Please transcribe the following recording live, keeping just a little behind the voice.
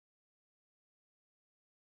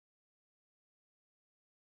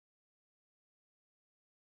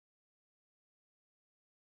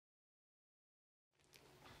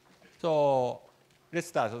So let's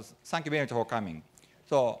start. So thank you very much for coming.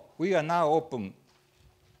 So we are now open.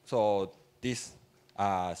 So this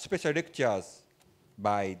special lectures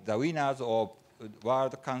by the winners of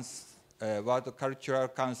World Cultural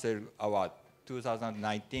Council Award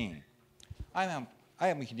 2019. I am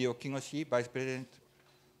Hideo Kigoshi, Vice President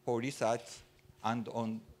for Research, and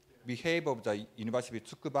on behalf of the University of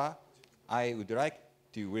Tsukuba, I would like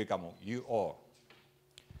to welcome you all.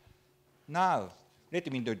 Now, let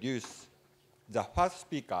me introduce the first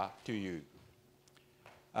speaker to you.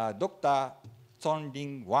 Dr.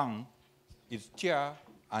 Zhong Wang is Chair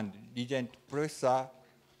and Regent Professor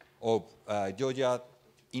of Georgia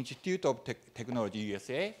Institute of Technology,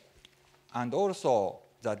 USA, and also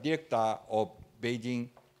the Director of Beijing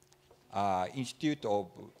Institute of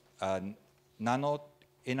Nano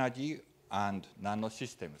Energy and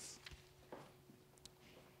Nanosystems.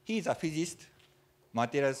 He is a physicist,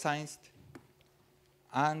 material scientist,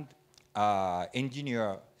 and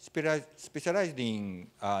engineer specialized in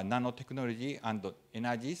nanotechnology and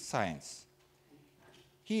energy science.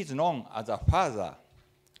 He is known as a father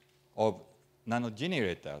of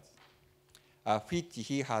nanogenerators, which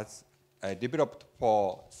he has developed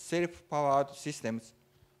for self-powered systems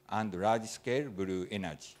and large-scale blue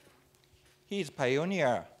energy. His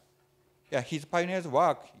pioneer's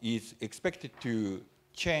work is expected to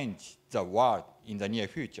change the world in the near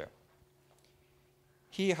future.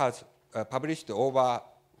 He has published over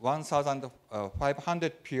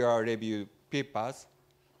 1,500 peer-reviewed papers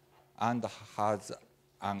and has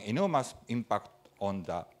an enormous impact on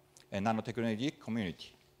the nanotechnology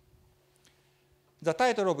community. The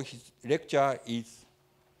title of his lecture is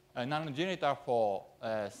Nanogenerator for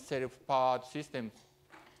Self-Powered Systems,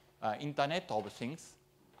 Internet of Things,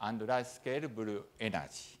 and Large-Scale Blue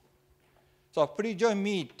Energy. So please join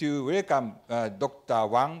me to welcome Dr.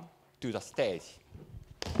 Wang to the stage.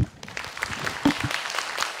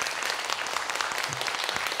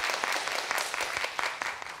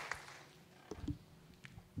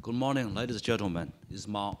 Good morning, ladies and gentlemen. It's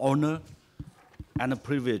my honor and a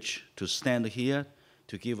privilege to stand here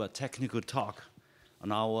to give a technical talk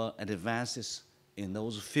on our advances in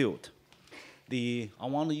those fields. I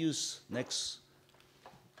want to use next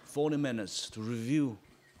 40 minutes to review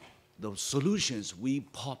the solutions we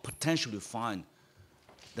potentially find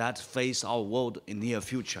that face our world in the near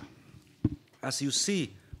future. As you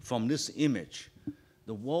see from this image,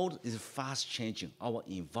 the world is fast changing. Our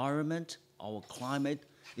environment, our climate,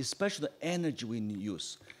 especially the energy we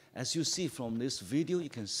use. As you see from this video, you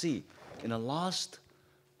can see in the last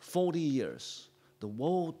 40 years, the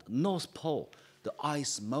world North Pole, the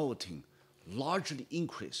ice melting largely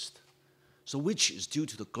increased, so which is due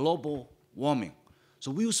to the global warming.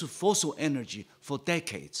 So we use fossil energy for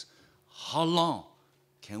decades. How long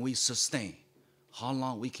can we sustain? How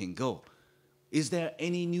long we can go? Is there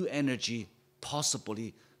any new energy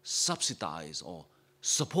possibly subsidize or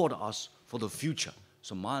support us for the future?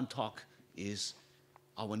 So my talk is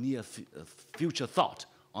our near future thought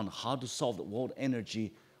on how to solve the world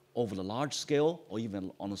energy over the large scale or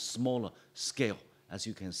even on a smaller scale. As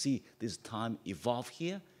you can see, this time evolve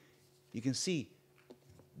here. You can see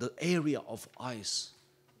the area of ice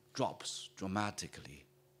drops dramatically.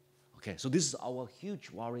 Okay, so this is our huge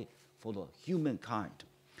worry for the humankind.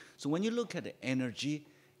 So when you look at the energy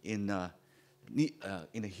in the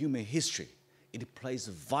human history, it plays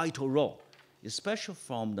a vital role, especially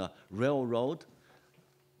from the railroad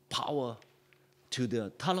power to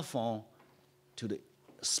the telephone, to the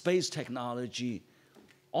space technology,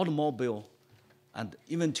 automobile, and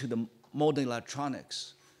even to the modern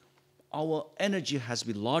electronics. Our energy has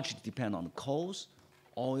been largely dependent on coals,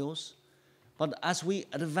 oils, but as we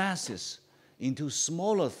advance into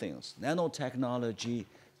smaller things, nanotechnology,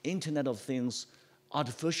 Internet of Things,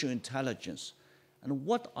 artificial intelligence, and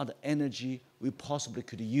what are the energy we possibly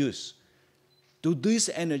could use? Do this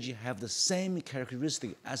energy have the same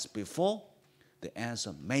characteristic as before? The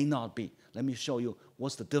answer may not be. Let me show you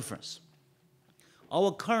what's the difference.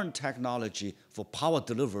 Our current technology for power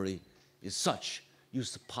delivery is such: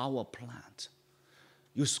 use power plant,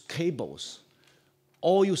 use cables,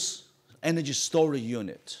 or use energy storage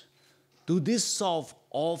unit. Do this solve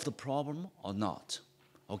all of the problem or not?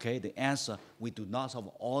 Okay, the answer, we do not solve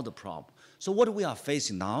all the problem. So what we are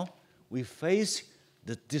facing now, we face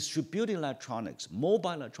the distributed electronics,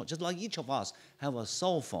 mobile electronics, just like each of us have a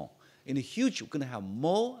cell phone. In the future, we're going to have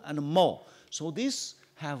more and more. So these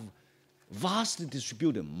have vastly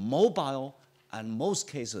distributed mobile and most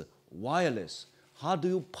cases wireless. How do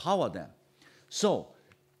you power them? So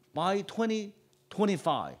by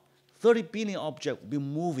 2025, 30 billion objects will be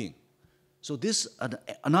moving. So this is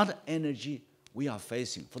another energy we are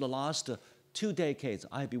facing. For the last 2 decades,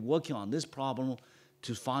 I have been working on this problem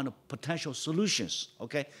to find potential solutions,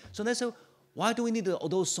 okay? So they say, why do we need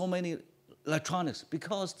those so many electronics?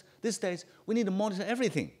 Because these days, we need to monitor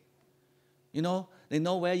everything. You know, they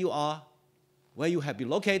know where you are, where you have been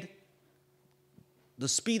located, the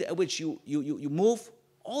speed at which you move,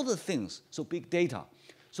 all the things, so big data.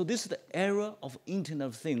 So this is the era of Internet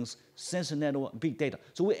of Things, sensor network, big data.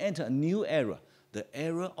 So we enter a new era, the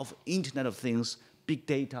era of Internet of Things, big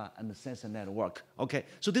data, and the sensor network. Okay,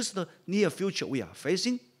 so this is the near future we are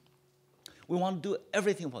facing. We want to do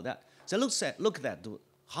everything for that. So look at that.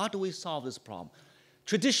 How do we solve this problem?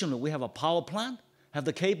 Traditionally, we have a power plant, have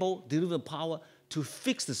the cable deliver power to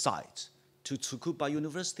fix the sites, to Tsukuba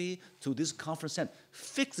University, to this conference center,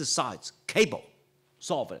 fix the sites, cable,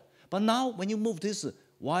 solve it. But now, when you move this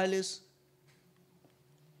wireless,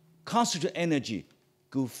 concentrate energy,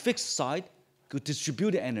 go fixed site, go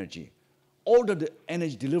distribute energy, order the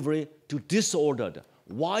energy delivery to disordered,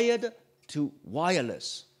 wired to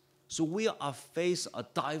wireless. So we are facing a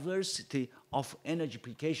diversity of energy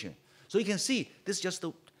application. So you can see this is just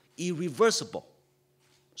irreversible.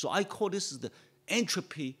 So I call this the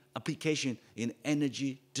entropy application in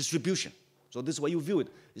energy distribution. So this is why you view it.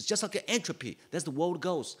 It's just like an entropy. That's the world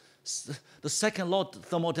goes. The second law of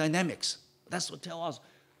thermodynamics. That's what tells us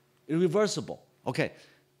irreversible. Okay,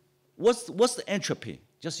 what's the entropy?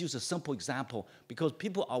 Just use a simple example because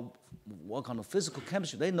people are work on the physical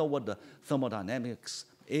chemistry. They know what the thermodynamics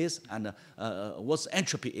is and what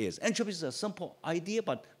entropy is. Entropy is a simple idea,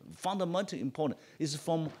 but fundamentally important. It's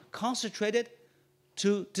from concentrated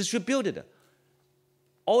to distributed,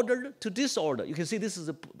 ordered to disordered. You can see this is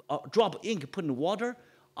a drop of ink put in water.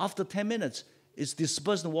 After 10 minutes, it's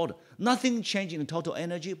dispersed in water. Nothing changing in total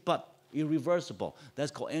energy, but irreversible.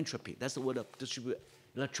 That's called entropy. That's what the distributed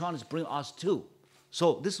electronics bring us to.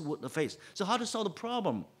 So this is what the face. So how to solve the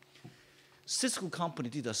problem? Cisco company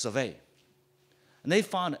did a survey. And they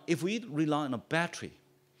found if we rely on a battery,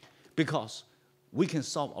 because we can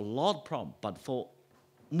solve a lot of problems, but for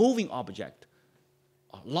moving object,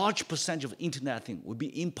 a large percentage of internet thing would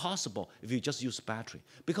be impossible if you just use battery.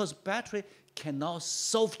 Because battery cannot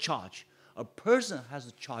self-charge. A person has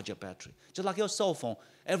to charge a battery. Just like your cell phone,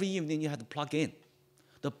 every evening you have to plug in.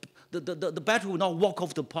 The battery will not walk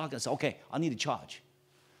off the plug and say, okay, I need to charge.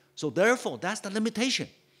 So therefore, that's the limitation.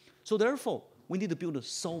 So therefore, we need to build a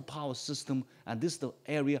solar power system, and this is the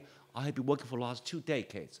area I have been working for the last 2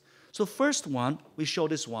 decades. So first one, we show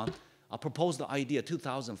this one. I proposed the idea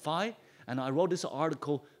 2005, and I wrote this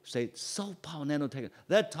article, say, solar power nanotechnology.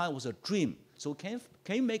 That time was a dream. So can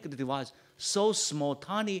you make the device so small,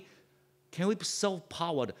 tiny, can we be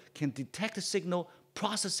self-powered, can detect a signal,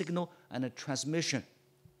 process signal, and a transmission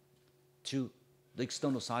to the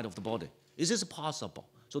external side of the body? Is this possible?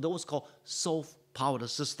 So that was called self-powered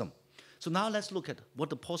system. So now let's look at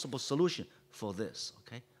what the possible solution for this,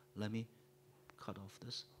 okay? Let me cut off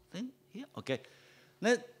this thing here, okay?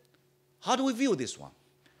 Now, how do we view this one?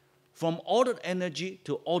 From ordered energy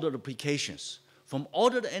to ordered applications. From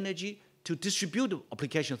ordered energy to distributed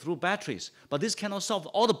application through batteries. But this cannot solve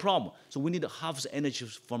all the problem. So we need to harvest energy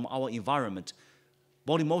from our environment.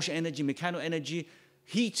 Body motion energy, mechanical energy,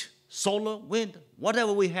 heat, solar, wind,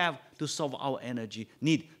 whatever we have to solve our energy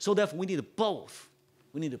need. So therefore, we need both.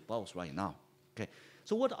 We need both right now. Okay.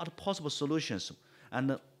 So what are the possible solutions?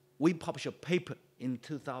 And we published a paper in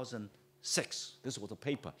 2006. This was a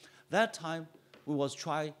paper. That time, we was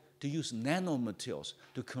trying to use nanomaterials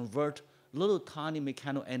to convert little tiny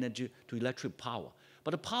mechanical energy to electric power.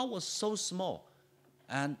 But the power was so small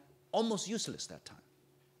and almost useless that time.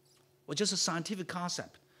 It was just a scientific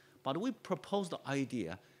concept. But we proposed the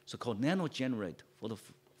idea, so-called nanogenerate for the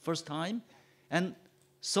first time, and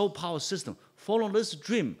solar power system. Following this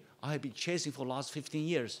dream, I have been chasing for the last 15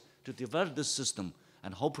 years to develop this system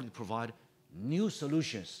and hopefully provide new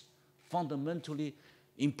solutions, fundamentally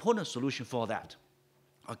important solution for that.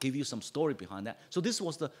 I'll give you some story behind that. So this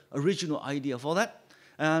was the original idea for that.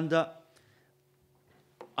 And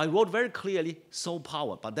I wrote very clearly solar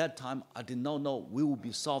power. By that time, I did not know we would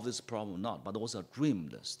be solve this problem or not, but it was a dream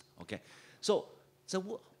list. Okay. So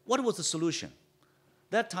what was the solution?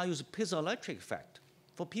 That time used piezoelectric effect.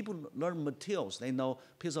 For people who learn materials, they know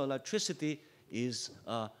piezoelectricity is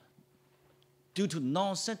due to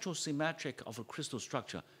non-central symmetric of a crystal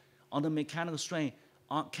structure. On the mechanical strain,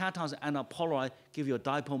 cations and polarize give you a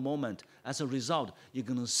dipole moment. As a result, you're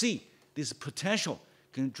going to see this potential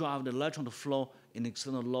can drive the electron to flow in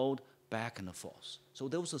external load back and forth. So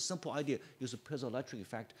there was a simple idea, use a piezoelectric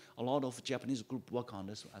effect. A lot of Japanese group work on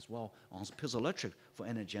this as well, on piezoelectric for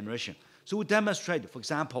energy generation. So we demonstrated, for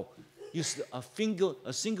example, use a single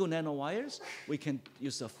nanowires. We can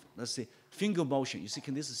use let's say, finger motion. You see,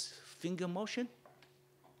 this is finger motion.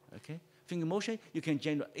 Okay, finger motion. You can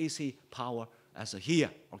generate AC power as a here.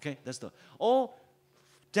 Okay, that's the all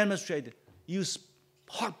demonstrated. Use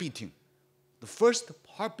heart beating. The first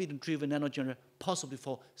heart beating driven nano generator possibly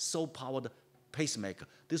for solar powered pacemaker.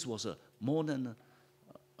 This was more than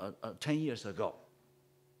 10 years ago.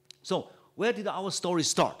 So where did our story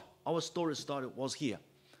start? Our story started was here.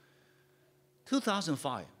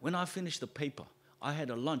 2005, when I finished the paper, I had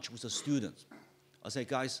a lunch with the students. I said,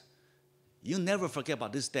 guys, you never forget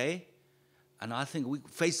about this day, and I think we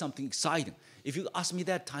face something exciting. If you ask me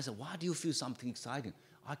that time, I said, why do you feel something exciting?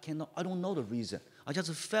 I don't know the reason. I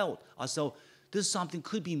just felt as though this something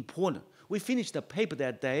could be important. We finished the paper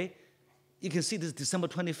that day. You can see this December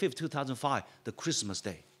 25th, 2005, the Christmas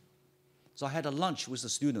day. So I had a lunch with the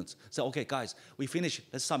students. Said, okay, guys, we finished.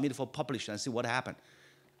 Let's submit it for publishing and see what happened.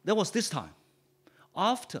 That was this time.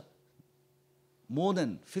 After more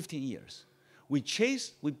than 15 years, we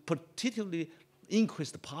particularly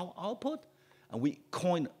increased the power output, and we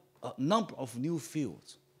coined a number of new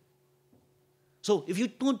fields. So if you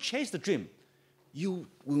don't chase the dream, you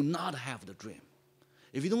will not have the dream.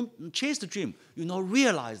 If you don't chase the dream, you will not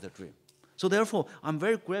realize the dream. So therefore, I'm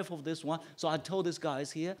very grateful for this one. So I told these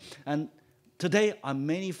guys here, and today I'm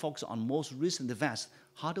mainly focused on most recent events.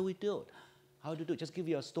 How do we do it? How do we do it? Just give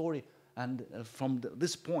you a story, and from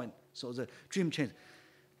this point, so the dream changed.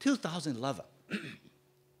 2011,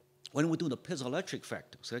 when we do the piezoelectric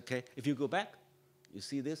factors, okay, if you go back, you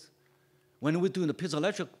see this? When we're doing the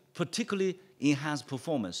piezoelectric, particularly enhanced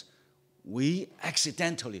performance, we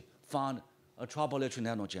accidentally found a triboelectric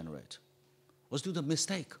nanogenerator. Was due to a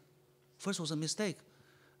mistake. First was a mistake.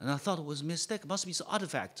 And I thought it was a mistake. It must be some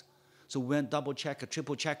artifact. So we went double check,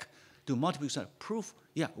 triple check, do multiple experiments. Proof,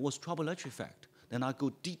 yeah, it was triboelectric effect. Then I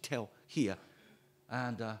go detail here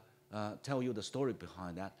and tell you the story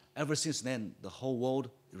behind that. Ever since then, the whole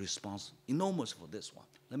world responds enormous for this one.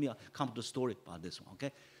 Let me come to the story about this one,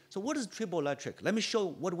 okay? So what is triboelectric? Let me show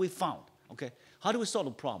you what we found, okay? How do we solve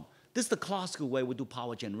the problem? This is the classical way we do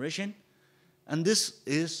power generation. And this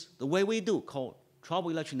is the way we do, called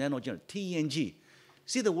triboelectric nanogenerator, TENG.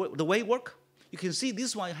 See the way it works? You can see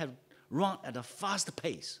this one have run at a fast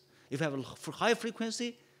pace. If you have a high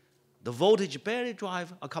frequency, the voltage barely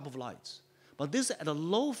drive a couple of lights. But this at a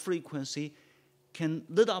low frequency can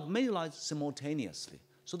lit up many lights simultaneously.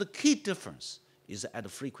 So the key difference is at the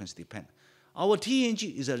frequency dependent. Our TENG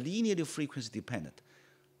is a linearly frequency dependent.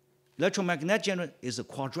 Electromagnetic generator is a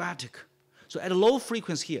quadratic. So at a low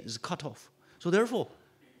frequency here is cut off. So therefore,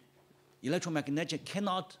 electromagnetic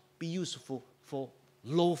cannot be useful for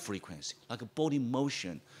low frequency, like a body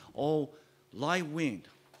motion or light wind.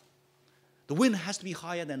 The wind has to be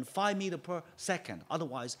higher than 5 meters per second.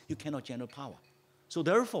 Otherwise, you cannot generate power. So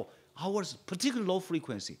therefore, ours particularly low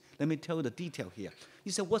frequency. Let me tell you the detail here.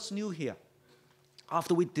 You said, what's new here?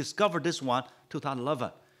 After we discovered this one,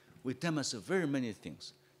 2011, we demonstrated very many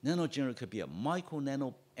things. Nanogenerator could be a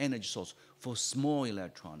micro-nano energy source for small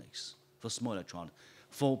electronics,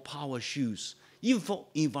 for power shoes, even for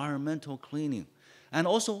environmental cleaning. And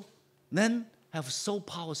also, then have solar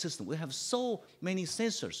power system. We have so many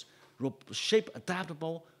sensors, shape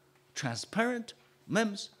adaptable, transparent.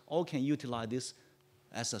 MEMS all can utilize this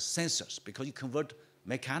as a sensors because you convert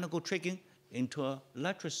mechanical triggering into an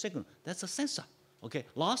electric signal. That's a sensor. Okay.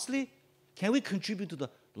 Lastly, can we contribute to the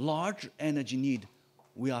large energy need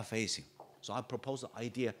we are facing? So I propose the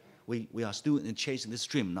idea. We are still chasing this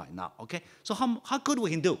dream right now. Okay. So how good we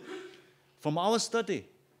can do? From our study,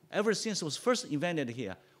 ever since it was first invented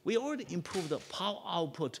here, we already improved the power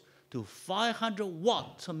output to 500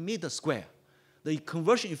 watts per meter square. The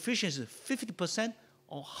conversion efficiency is 50%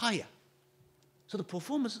 or higher. So the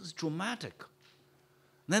performance is dramatic.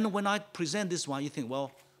 Then when I present this one, you think,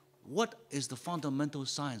 well, what is the fundamental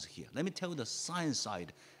science here? Let me tell you the science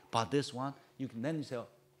side about this one. You can then say,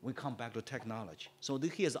 we come back to technology. So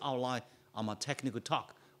here's the outline on my technical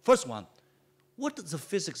talk. First one, what does the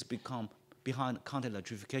physics become behind contact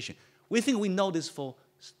electrification? We think we know this for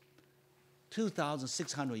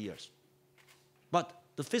 2,600 years. But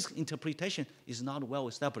the physical interpretation is not well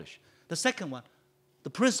established. The second one, the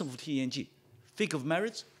principle of TENG, figure of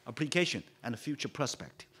merits, application, and future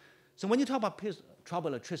perspective. So when you talk about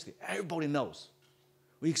triboelectricity, everybody knows.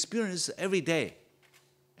 We experience it every day,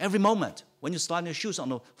 every moment. When you slide your shoes on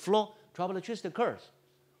the floor, triboelectricity occurs.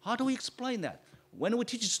 How do we explain that? When we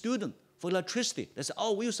teach a student for electricity, they say,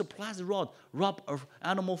 oh, we use a plastic rod, rub an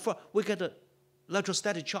animal fur, we get an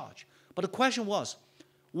electrostatic charge. But the question was,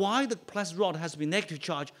 why the plastic rod has to be negative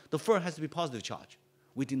charge, the fur has to be positive charge?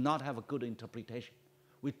 We did not have a good interpretation.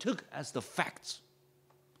 We took as the facts.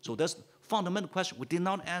 So that's the fundamental question we did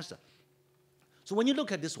not answer. So when you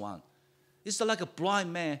look at this one, it's like a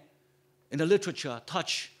blind man in the literature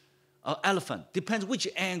touch an elephant. Depends which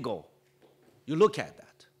angle you look at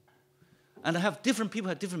that. And different people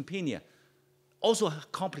have different opinion. Also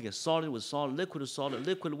complicated, solid with solid,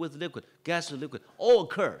 liquid with liquid, gas with liquid, all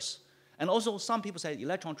occurs. And also some people say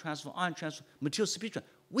electron transfer, ion transfer, material speed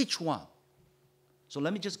transfer. Which one? So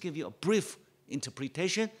let me just give you a brief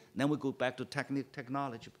interpretation, then we go back to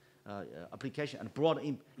technology application and broad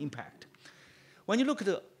impact. When you look at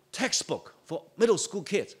the textbook for middle school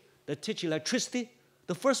kids that teach electricity,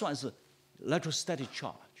 the first one is electrostatic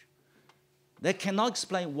charge. They cannot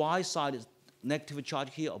explain why side is negative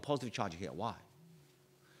charge here or positive charge here. Why?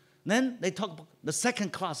 Then they talk about the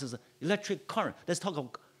second class is electric current. Let's talk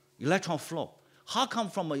about electron flow. How come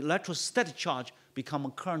from an electrostatic charge become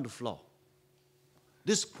a current flow?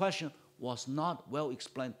 This question was not well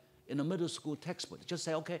explained in a middle school textbook. Just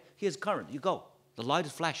say, okay, here's current, you go. The light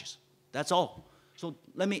flashes, that's all. So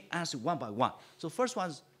let me answer one by one. So first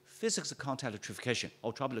one is physics contact electrification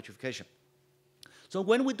or trouble electrification. So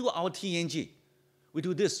when we do our TNG, we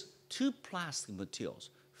do this, two plastic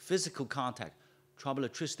materials, physical contact, trouble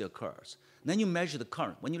electricity occurs. Then you measure the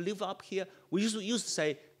current. When you live up here, we used to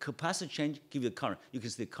say capacity change give you the current. You can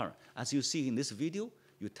see the current. As you see in this video,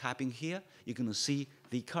 you tap in here, you're going to see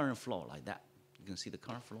the current flow like that. You can see the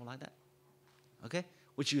current flow like that, okay?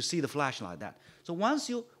 Which you see the flash like that. So once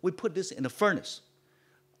we put this in the furnace,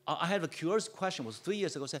 I had a curious question, was 3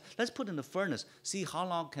 years ago, said, let's put in the furnace, see how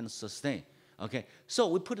long can it sustain, okay? So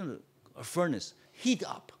we put in a furnace, heat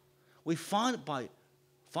up. We find by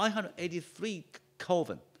 583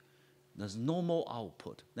 Kelvin, there's no more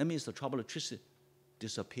output. That means the trouble electricity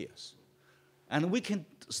disappears. And we can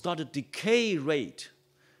start a decay rate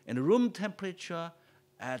in room temperature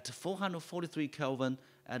at 443 Kelvin,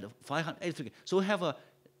 at 583. So we have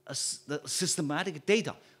the systematic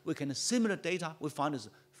data. We can simulate data. We find this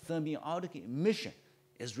thermionic emission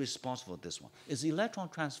is responsible for this one. It's electron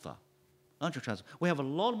transfer. We have a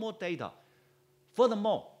lot more data.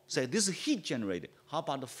 Furthermore, say this is heat generated. How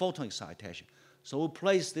about the photon excitation? So we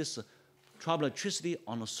place this trouble electricity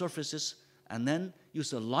on the surfaces and then use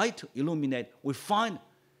the light to illuminate. We find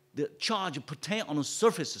the charge pertain on the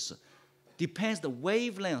surfaces depends the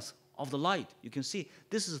wavelength of the light. You can see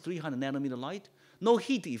this is 300 nanometer light, no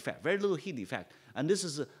heat effect, very little heat effect. And this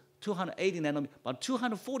is 280 nanometer, but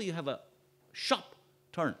 240 you have a sharp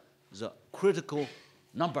turn. There's a critical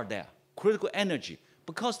number there, critical energy,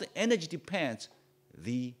 because the energy depends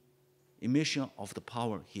the emission of the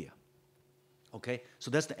power here. Okay, so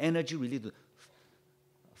that's the energy related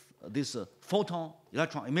to this photon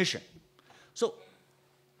electron emission. So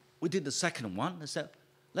we did the second one. I said,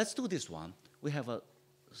 let's do this one. We have a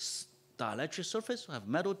dielectric surface, we have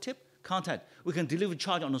metal tip, contact. We can deliver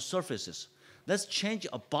charge on the surfaces. Let's change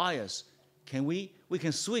a bias. We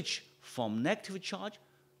can switch from negative charge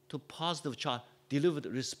to positive charge delivered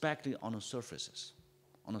respectively on the surfaces,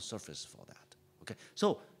 for that. Okay,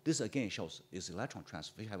 so this again shows is electron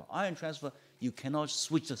transfer. If you have ion transfer, you cannot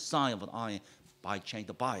switch the sign of an ion by changing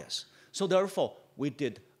the bias. So therefore, we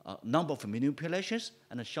did a number of manipulations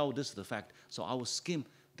and show this the fact. So I will skim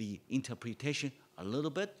the interpretation a little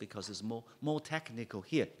bit because it's more technical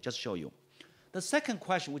here, just show you. The second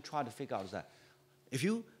question we try to figure out is that if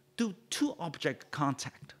you do two object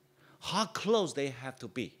contact, how close they have to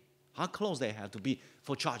be? How close they have to be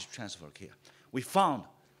for charge transfer here? We found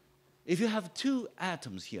if you have two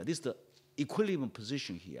atoms here, this is the equilibrium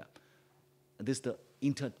position here, this is the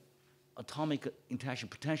interatomic interaction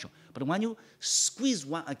potential. But when you squeeze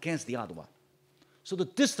one against the other one, so the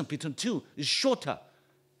distance between two is shorter,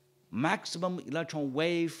 maximum electron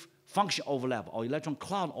wave function overlap or electron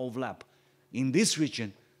cloud overlap. In this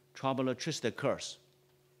region, trouble electricity occurs.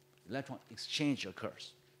 Electron exchange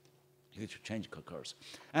occurs.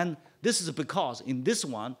 And this is because in this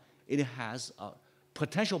one, it has a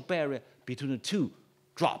potential barrier between the two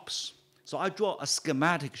drops. So I draw a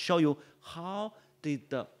schematic to show you how the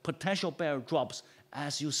potential barrier drops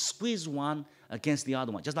as you squeeze one against the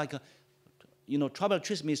other one. Just like, trouble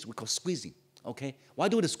electricity means we call squeezing, okay? Why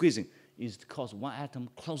do the squeezing? Is because one atom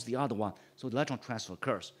close the other one, so the electron transfer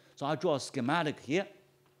occurs. So I draw a schematic here.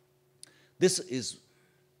 This is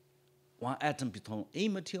one atom between A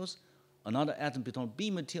materials, another atom between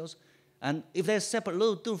B materials, and if they separate a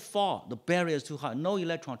little too far, the barrier is too high, no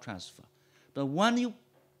electron transfer. But when you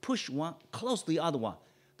push one close to the other one,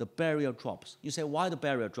 the barrier drops. You say, why the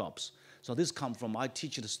barrier drops? So this comes from, I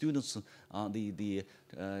teach the students the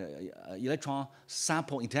electron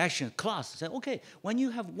sample interaction class. Say, okay, when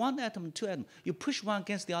you have one atom and two atoms, you push one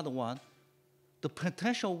against the other one, the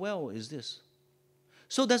potential well is this.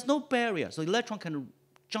 So there's no barrier. So the electron can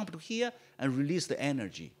jump to here and release the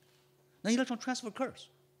energy. Then electron transfer occurs.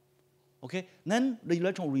 Okay? Then the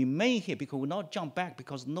electron remain here because will not jump back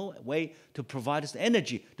because no way to provide this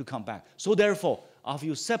energy to come back. So therefore, after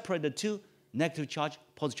you separate the two, negative charge,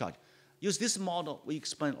 positive charge. Use this model, we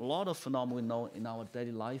explain a lot of phenomena we know in our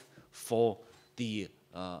daily life for the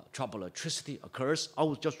trouble electricity occurs. I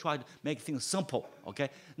will just try to make things simple, okay?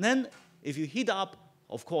 Then if you heat up,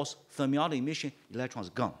 of course, thermal emission, electrons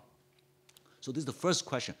gone. So this is the first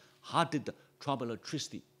question. How did the trouble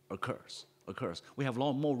electricity occurs? We have a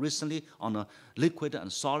lot more recently on a liquid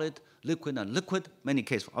and solid, liquid and liquid, many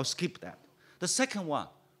cases. I'll skip that. The second one,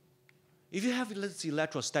 if you have, let's see,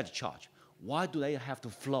 electrostatic charge, why do they have to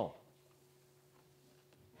flow?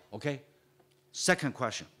 Okay? Second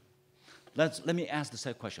question. Let me ask the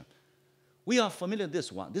second question. We are familiar with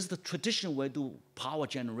this one. This is the traditional way to do power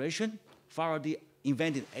generation. Faraday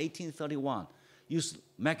invented in 1831. Used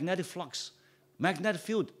magnetic flux, magnetic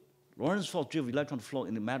field, Lorentz force drive electron flow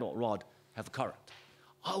in the metal rod have current.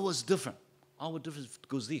 Ours different. Our difference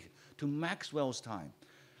goes to Maxwell's time.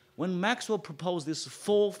 When Maxwell proposed these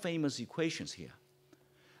four famous equations here,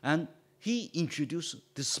 and he introduced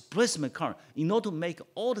displacement current in order to make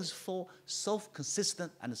all these four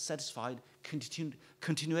self-consistent and satisfied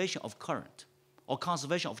continuation of current or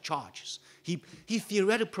conservation of charges. He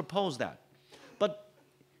theoretically proposed that. But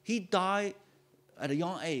he died at a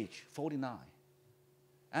young age, 49.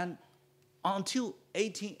 And until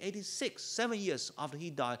 1886, 7 years after he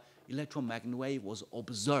died, electromagnetic wave was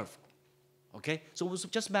observed. Okay? So it was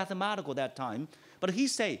just mathematical at that time. But he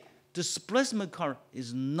said, displacement current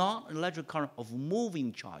is not an electric current of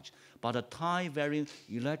moving charge, but a time-varying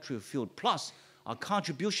electric field plus a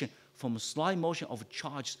contribution from slight motion of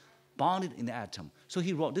charge bonded in the atom. So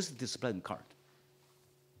he wrote, this is displacement current.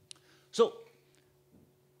 So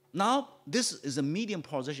now this is a medium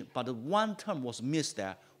polarization, but the one term was missed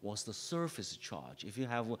there was the surface charge. If you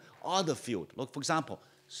have other field, look, for example,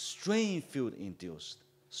 strain field induced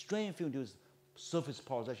surface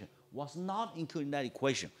polarization was not included in that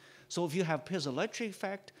equation. So if you have piezoelectric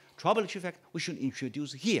effect, trouble electric effect, we should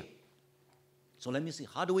introduce here. So let me see,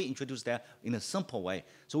 how do we introduce that in a simple way?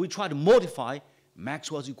 So we try to modify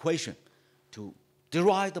Maxwell's equation to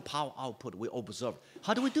derive the power output we observe.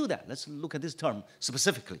 How do we do that? Let's look at this term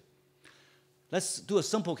specifically. Let's do a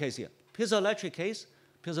simple case here. Piezoelectric case,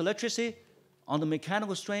 piezoelectricity on the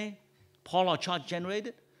mechanical strain, polar charge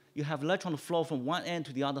generated. You have electron flow from one end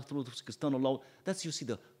to the other through the external load. That's you see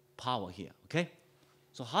the power here, okay?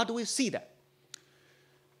 So how do we see that?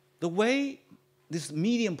 The way this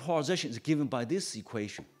medium polarization is given by this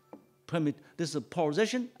equation. This is a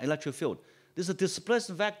polarization, electric field. This is a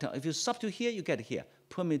displacement vector. If you substitute here, you get here.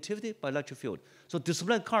 Permittivity by electric field. So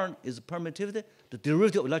displacement current is permittivity, the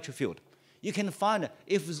derivative of electric field. You can find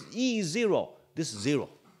if E is 0, this is 0.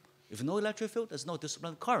 If no electric field, there's no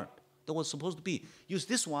displacement current. That was supposed to be. Use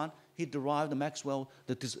this one, he derived the Maxwell,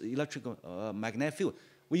 the electrical magnetic field.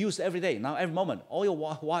 We use it every day, now every moment. All your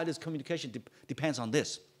wireless communication depends on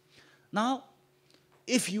this. Now,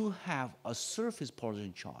 if you have a surface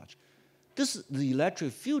polarization charge, this is the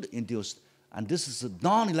electric field induced, and this is a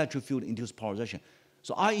non-electric field induced polarization.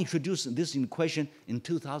 So I introduced this equation in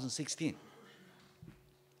 2016.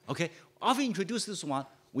 Okay, after we introduced this one,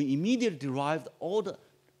 we immediately derived all the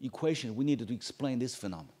equations we needed to explain this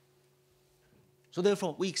phenomenon. So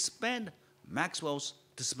therefore, we expand Maxwell's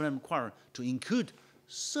displacement current to include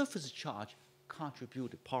surface charge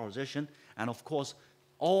contributed polarization, and of course,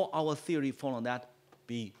 all our theory following that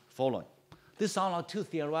be following. This sounds like too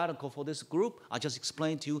theoretical for this group. I just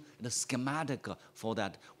explained to you the schematic for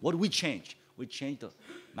that. What we changed? We changed the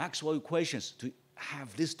Maxwell equations to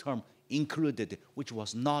have this term included, which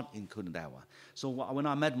was not included in that one. So when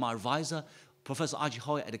I met my advisor, Professor Archie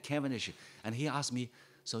Hoy at the Cavendish, and he asked me,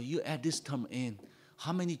 so you add this term in,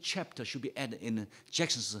 how many chapters should be added in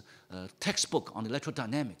Jackson's textbook on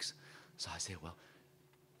electrodynamics? So I said, well,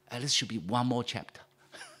 at least should be one more chapter.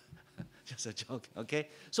 Just a joke, okay?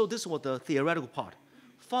 So this was the theoretical part.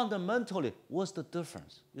 Fundamentally, what's the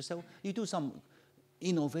difference? You say, well, you do some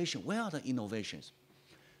innovation. Where are the innovations?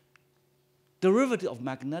 Derivative of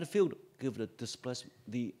magnetic field give the displacement,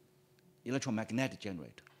 the electromagnetic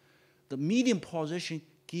generator. The medium polarization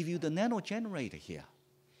give you the nano generator here.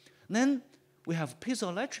 Then we have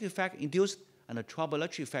piezoelectric effect induced and a trouble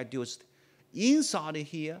electric effect induced. Inside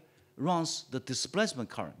here runs the displacement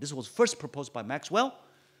current. This was first proposed by Maxwell.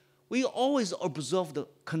 We always observe the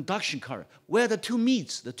conduction current. Where the two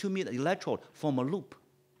meet electrode form a loop.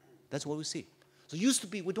 That's what we see. So it used to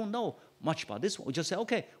be, we don't know much about this one. We just say,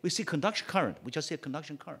 okay, we see conduction current. We just see a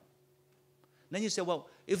conduction current. Then you say, well,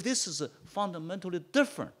 if this is fundamentally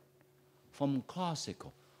different from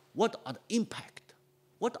classical, what are the impact?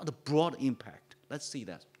 What are the broad impact? Let's see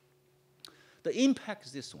that. The impact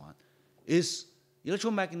is this one, is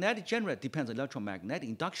electromagnetic generator depends on electromagnetic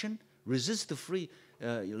induction, resistor-free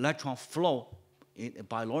electron flow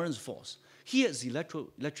by Lorentz force. Here is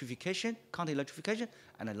electrification, counter-electrification,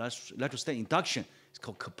 and electrostatic induction. It's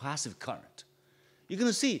called capacitive current. You're going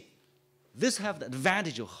to see this have the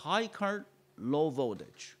advantage of high current, low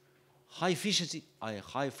voltage, high efficiency,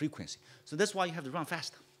 high frequency. So that's why you have to run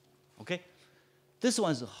faster. Okay? This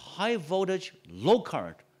one is high voltage, low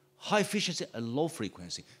current, high efficiency, and low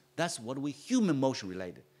frequency. That's what we human motion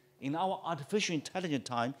related. In our artificial intelligence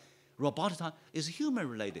time, robotic time is human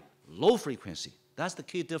related, low frequency. That's the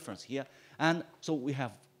key difference here. And so we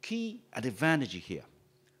have key advantage here.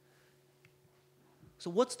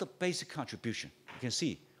 So what's the basic contribution? You can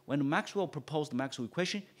see when Maxwell proposed the Maxwell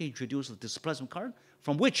equation, he introduced the displacement current,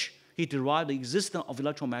 from which he derived the existence of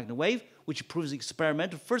electromagnetic wave, which proves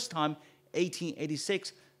experimental first time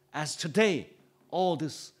 1886. As today, all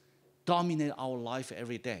this dominate our life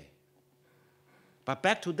every day. But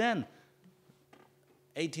back to then,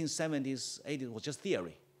 1870s, 80s was just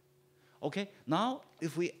theory. Okay, now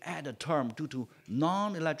if we add a term due to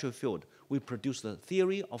non-electric field, we produce the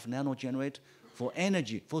theory of nanogenerate for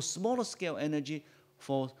energy, for smaller scale energy,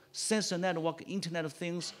 for sensor network, Internet of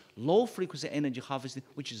Things, low frequency energy harvesting,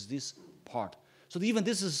 which is this part. So even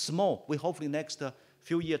this is small. We hopefully next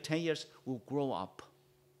few years, 10 years, will grow up.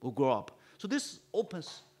 Will grow up. So this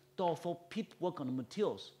opens door for people work on the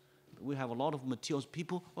materials. We have a lot of materials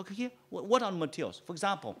people work here. What are the materials? For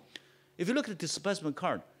example, if you look at the displacement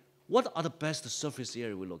current, what are the best surface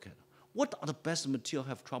area we look at? What are the best material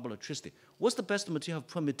have trouble electricity? What's the best material have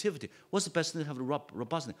permittivity? What's the best have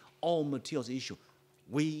robustness? All materials issue.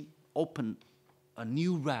 We open a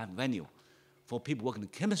new venue for people working in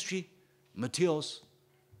chemistry, materials,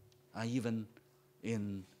 and even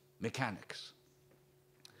in mechanics.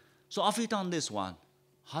 So after you've done this one,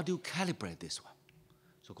 how do you calibrate this one?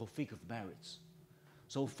 So-called figure of merits.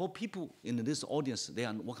 So for people in this audience, they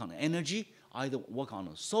are working on energy, either work on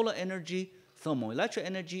solar energy, thermoelectric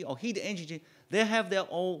energy, or heat energy. They have their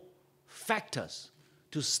own factors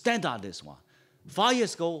to standardize this one. 5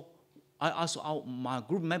 years ago, I asked my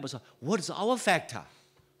group members, what is our factor?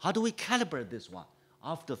 How do we calibrate this one?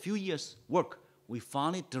 After a few years' work, we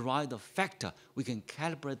finally derived a factor. We can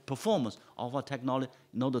calibrate performance of our technology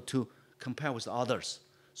in order to compare with others.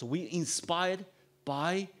 So we inspired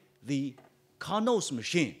by the Carnot's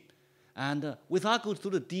machine. And without going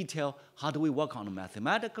through the detail, how do we work on it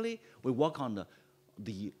mathematically? We work on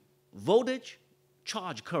the voltage,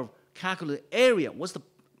 charge curve, calculate area. What's the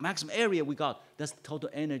maximum area we got? That's the total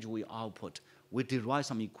energy we output. We derive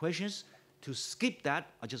some equations. To skip that,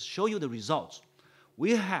 I'll just show you the results.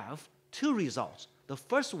 We have two results. The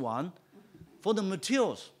first one, for the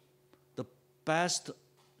materials, the best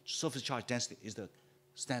surface charge density is the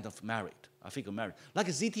standard of merit, a figure of merit, like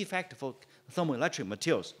a ZT factor for thermoelectric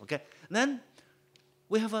materials, okay? And then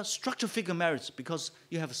we have a structure figure merits because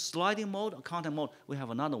you have a sliding mode, a contact mode. We have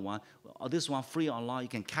another one. This one free online. You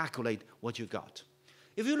can calculate what you got.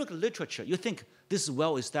 If you look at literature, you think this is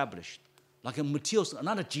well established, like a materials,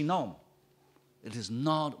 another genome. It is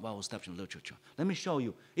not well established in literature. Let me show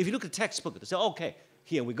you. If you look at the textbook, they say, okay,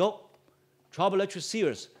 here we go. Triboelectric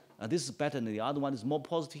series. This is better than the other one. It's more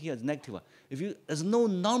positive here, it's negative. There's no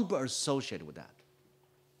number associated with that.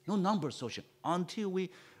 No number associated. Until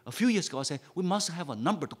a few years ago, I said, we must have a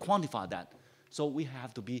number to quantify that. So we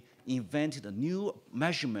have to be invented a new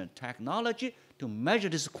measurement technology to measure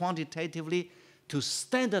this quantitatively, to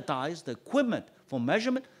standardize the equipment for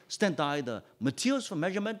measurement, standardize the materials for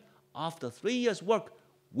measurement. After 3 years' work,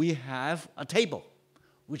 we have a table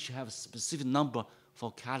which have a specific number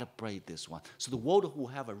for calibrate this one. So the world will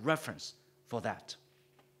have a reference for that.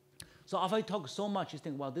 So if I talk so much, you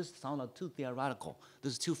think, well, this sounds like too theoretical.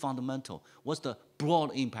 This is too fundamental. What's the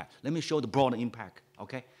broad impact? Let me show the broad impact,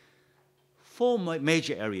 okay? 4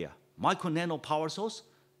 major area: micro nano power source,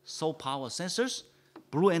 solar power sensors,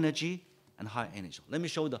 blue energy, and high energy. Let me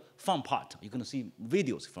show you the fun part. You're going to see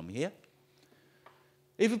videos from here.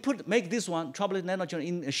 If you make this one, triboelectric nanogenerator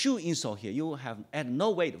in a shoe insole here, you have add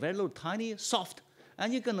no weight, very little, tiny, soft,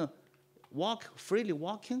 and you're going to walk, freely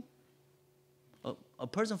walking. A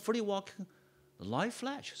person freely walking, the light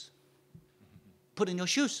flashes. Put in your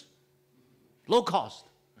shoes. Low cost.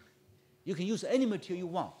 You can use any material you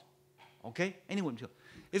want. Okay? Any material.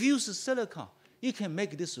 If you use silicon, you can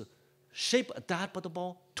make this shape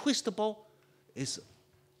adaptable, twistable. It's a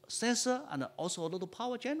sensor and also a little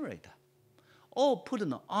power generator. Or put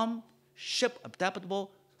in an arm, shape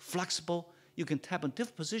adaptable, flexible. You can tap in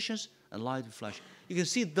different positions and light flash. You can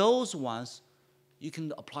see those ones you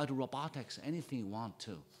can apply to robotics, anything you want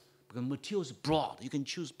to. Because material is broad. You can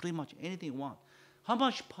choose pretty much anything you want. How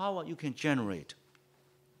much power you can generate?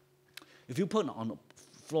 If you put it on the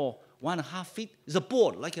floor 1.5 feet, it's a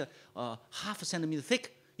board, like a half a centimeter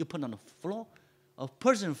thick. You put it on the floor. A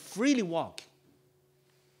person freely walking.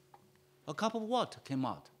 A cup of water came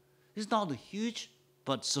out. It's not huge,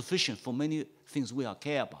 but sufficient for many things we are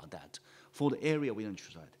care about that, for the area we're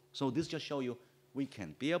interested in. So this just shows you we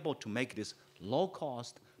can be able to make this low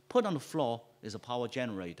cost, put on the floor is a power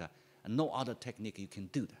generator, and no other technique you can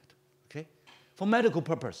do that, okay? For medical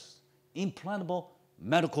purpose, implantable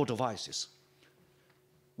medical devices.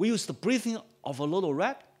 We use the breathing of a little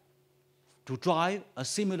rat to drive a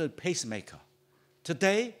simulated pacemaker.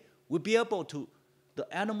 Today, we'll be able to, the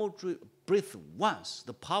animal breathe once,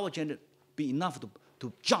 the power generator be enough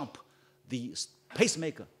to jump the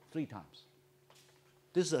pacemaker 3 times.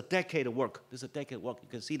 This is a decade of work. This is a decade of work. You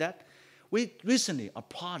can see that. We recently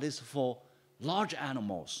applied this for large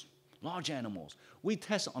animals. Large animals. We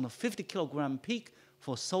test on a 50 kilogram peak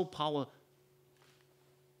for solar power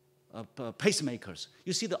pacemakers.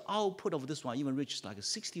 You see the output of this one even reaches like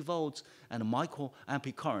 60 volts and a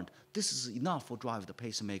microampere current. This is enough for drive the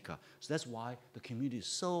pacemaker. So that's why the community is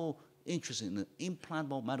so interested in an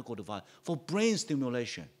implantable medical device for brain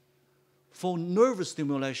stimulation, for nervous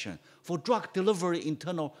stimulation, for drug delivery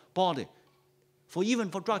internal body, even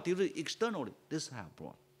for drug delivery externally. This has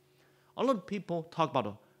brought. A lot of people talk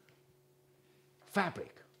about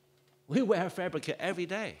fabric. We wear fabric here every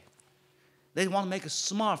day. They want to make a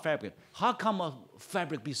smart fabric. How come a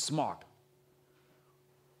fabric be smart?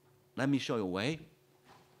 Let me show you a way.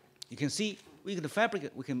 You can see the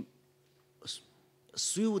fabric, we can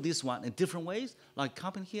sew this one in different ways, like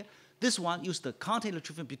cotton here. This one use the contact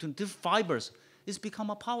electricity between different fibers. It's become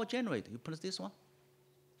a power generator. You put this one,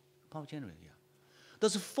 power generator, yeah.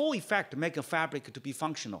 There's 4 effects to make a fabric to be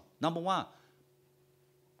functional. Number 1,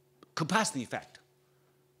 capacity effect.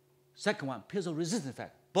 Second one, piezoresistance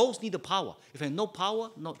effect. Both need the power. If there's no power,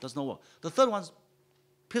 it does not work. The third one is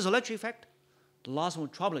piezoelectric effect. The last one,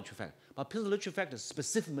 triboelectric effect. But piezoelectric effect is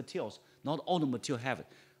specific materials. Not all the material have it.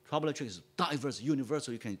 Triboelectric is diverse,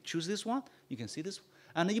 universal. You can choose this one. You can see this one.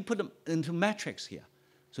 And then you put them into matrix here.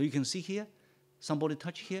 So you can see here, somebody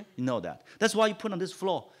touch here, you know that. That's why you put on this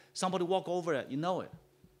floor. Somebody walk over it, you know it.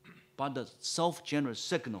 But the self-generate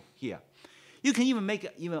signal here. You can even make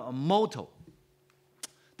even a motor.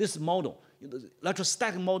 This model,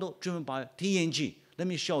 electrostatic model driven by TNG. Let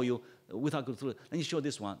me show you without going through it. Let me show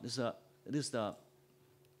this one. This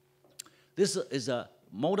is a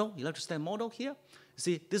model, electrostatic model here.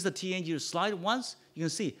 See, this is the TNG. You slide once, you can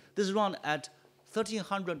see this is run at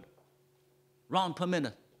 1,300 round per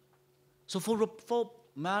minute. So for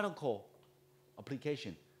medical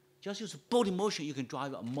application, just use body motion, you can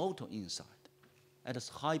drive a motor inside at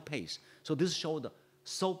a high pace. So this shows the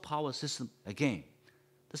solar power system again.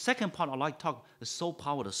 The second part I'd like to talk is solar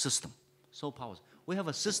power system. Solar power. We have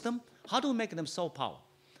a system. How do we make them solar power?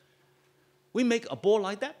 We make a board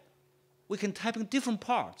like that. We can type in different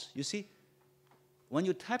parts. You see, when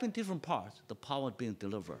you type in different parts, the power is being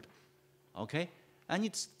delivered. Okay? And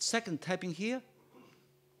it's second typing here.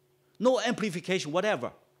 No amplification,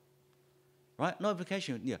 whatever. Right? No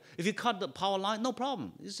amplification here. If you cut the power line, no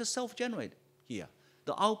problem. It's just self-generated here.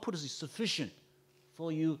 The output is sufficient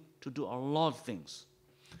for you to do a lot of things.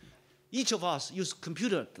 Each of us use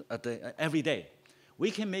computer every day.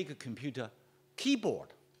 We can make a computer keyboard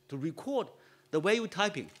to record the way we're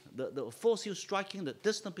typing, the force you're striking, the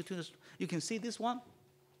distance between the. You can see this one.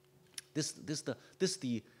 This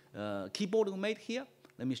the keyboard we made here.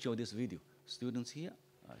 Let me show this video. Students here,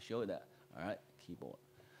 I'll show you that. All right, keyboard,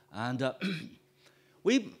 and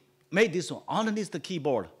we made this one underneath the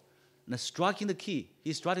keyboard. And striking the key,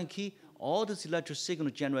 he's striking the key. All this electric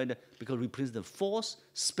signal generated because we represent the force,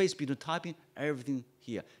 space between typing, everything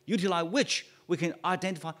here. Utilize which we can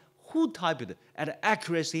identify who typed it at an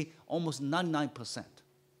accuracy almost 99%.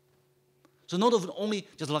 So not only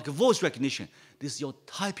just like a voice recognition, this is your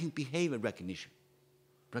typing behavior recognition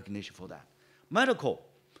for that. Medical.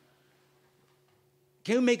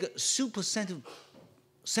 Can you make super sensitive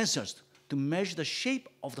sensors to measure the shape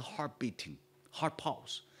of the heart beating, heart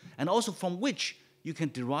pulse, and also from which you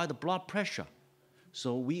can derive the blood pressure.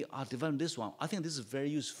 So we are developing this one. I think this is very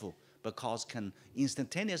useful because can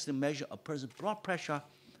instantaneously measure a person's blood pressure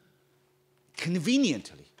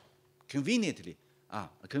conveniently.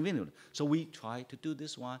 So we try to do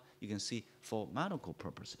this one, you can see, for medical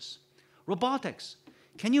purposes. Robotics.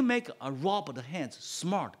 Can you make a robot hands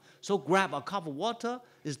smart? So grab a cup of water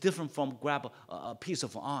is different from grab a piece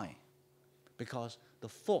of iron. because the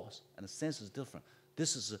force and the sense is different.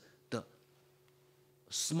 This is the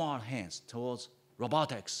smart hands towards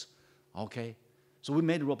robotics, okay? So we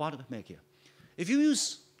made a robotic make here. If you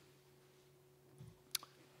use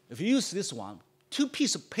this one, two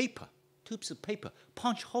pieces of paper,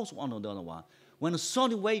 punch holes one on the other one. When a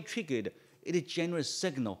solid wave triggered, it generates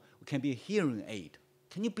signal. It can be a hearing aid.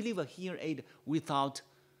 Can you believe a hearing aid without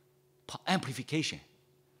amplification?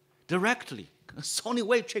 Directly, a solid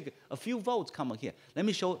wave trigger, a few volts come here. Let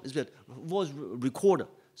me show this voice recorder.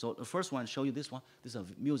 So the first one, show you this one. This is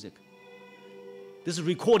music. This is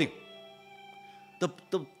recording. The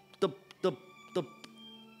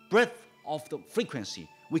breadth of the frequency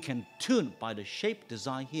we can tune by the shape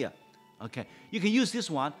design here. Okay, you can use this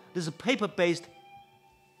one. This is a paper-based.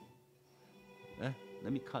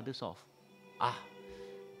 Let me cut this off.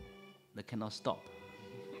 They cannot stop.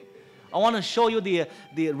 I want to show you the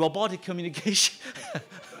robotic communication.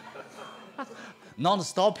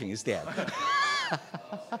 Non-stopping is there.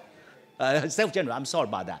 Self-generated, I'm sorry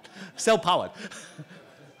about that. Self-powered.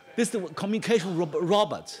 This is the communication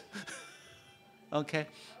robot. Okay.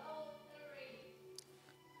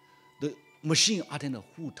 The machine, I don't know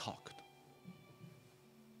who talked.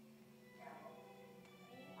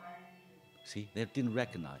 See, they didn't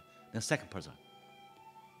recognize. The second person.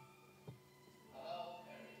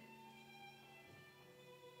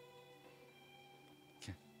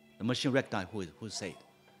 Okay. The machine recognized who said.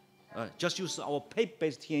 Just use our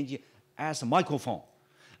paper-based TNG as a microphone.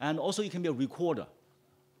 And also it can be a recorder.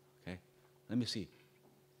 Okay, let me see.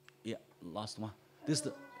 Yeah, last one. This is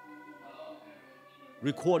the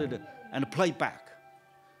recorded and playback.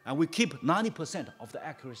 And we keep 90% of the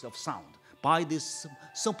accuracy of sound by this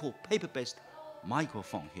simple paper-based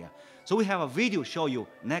microphone here. So we have a video show you.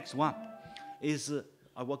 Next one is,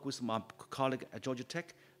 I work with my colleague at Georgia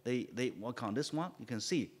Tech. They work on this one. You can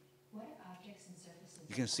see. What if objects and surfaces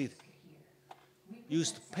You can see it.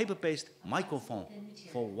 Used paper-based microphone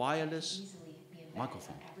for wireless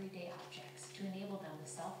microphone. Everyday objects to enable them with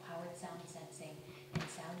self-powered sound sensing and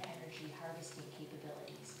sound energy harvesting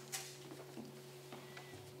capabilities.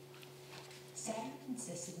 Saturn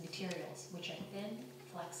consists of materials which are thin,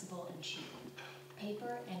 flexible, and cheap.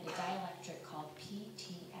 Paper and a dielectric called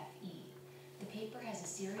PTFE. The paper has a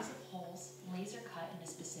series of holes laser cut in a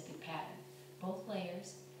specific pattern. Both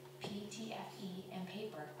layers, PTFE and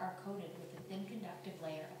paper, are coated with a thin conductive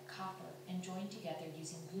layer of copper and joined together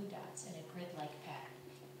using glue dots in a grid-like pattern.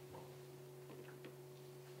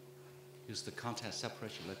 Use the contact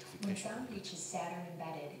separation When electrification. sound reaches Saturn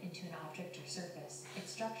embedded into an object or surface,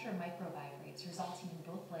 its structure microvibrates, resulting in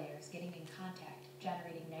both layers getting in contact,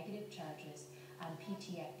 generating negative charges on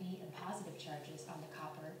PTFE and positive charges on the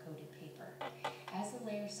copper-coated paper. As the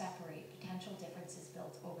layers separate, potential differences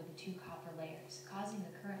built over the two copper layers, causing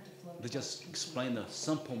the current to flow. They just explain the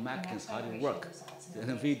simple mechanism how it works in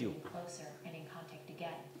a video. Closer and in contact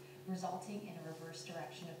again, resulting in a reverse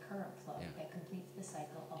direction of current flow that completes the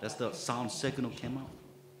cycle of. That's the sound signal came out.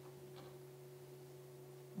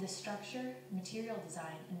 The structure, material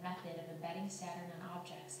design, and method of embedding Saturn on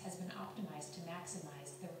objects has been optimized to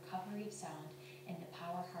maximize the recovery of sound and the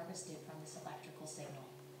power harvested from this electrical signal.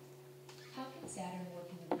 How can Saturn work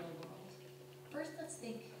in the real world? First, let's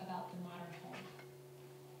think about the modern home.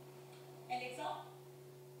 Alexa,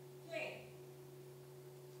 play.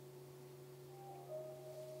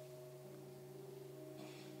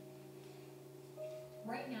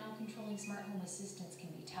 Right now, controlling smart home assistants can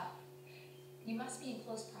be tough. You must be in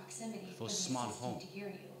close proximity for the smart assistant home to hear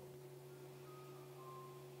you.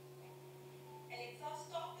 Alexa,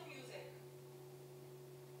 stop the music.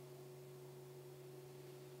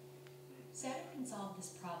 Saturn can solve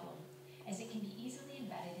this problem, as it can be easily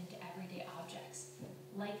embedded into everyday objects,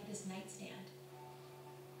 like this nightstand.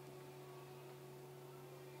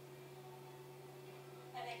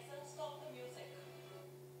 Alexa, stop the music.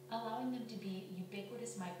 Allowing them to be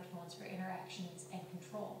ubiquitous microphones for interactions and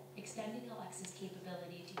control, extending Alexa's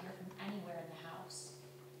capability to hear from anywhere in the house.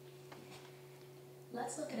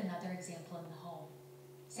 Let's look at another example in the home.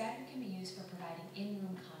 Saturn can be used for providing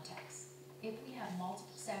in-room context. If we have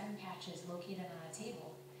multiple Saturn patches located on a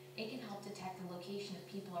table, it can help detect the location of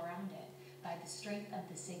people around it by the strength of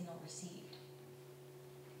the signal received.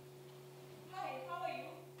 Hi, how are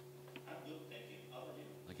you? I'm good, thank you. How are you?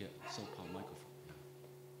 Like a so-called microphone.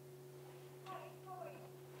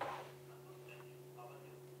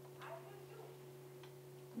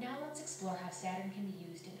 Now let's explore how Saturn can be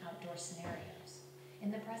used in outdoor scenarios. In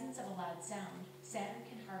the presence of a loud sound, Saturn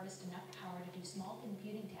can harvest enough power to do small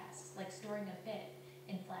computing tasks like storing a bit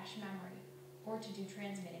in flash memory or to do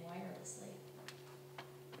transmitting wirelessly.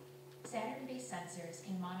 Saturn-based sensors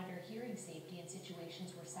can monitor hearing safety in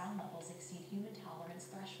situations where sound levels exceed human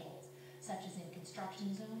tolerance thresholds, such as in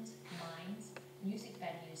construction zones, mines, music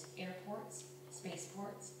venues, airports,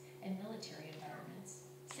 spaceports, and military environments.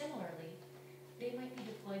 Similarly, they might be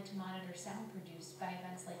deployed to monitor sound produced by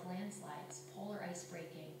events like landslides, polar ice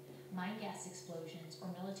breaking, mine gas explosions,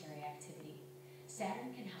 or military activity.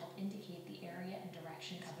 Saturn can help indicate the area and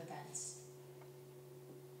direction of events.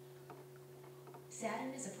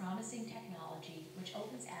 Saturn is a promising technology which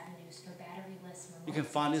opens avenues for batteryless remote. You can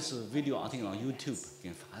find this video, I think, on YouTube.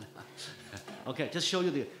 You can find it. Okay, just show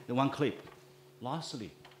you the one clip.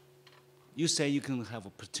 Lastly, you say you can have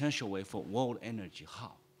a potential way for world energy.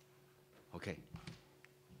 How? Okay.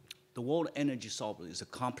 The world energy solver is a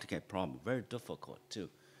complicated problem, very difficult too.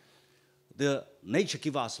 The nature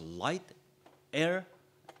gives us light, air,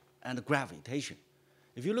 and gravitation.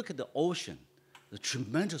 If you look at the ocean, the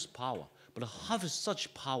tremendous power, but having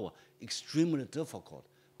such power extremely difficult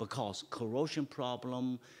because corrosion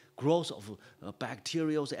problem, growth of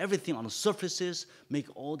bacteria, everything on the surfaces make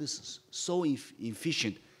all this so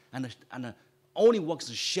inefficient and only works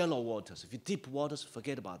in shallow waters. If you deep waters,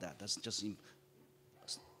 forget about that. That's just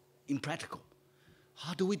impractical.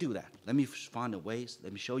 How do we do that? Let me find a way.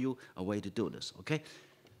 Let me show you a way to do this, okay?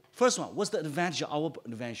 First one, what's the advantage of our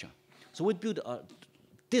invention? So we built a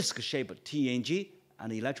disc-shaped TNG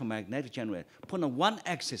and electromagnetic generator. Put on one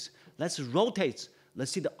axis, let's rotate, let's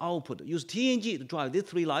see the output. Use TNG to drive these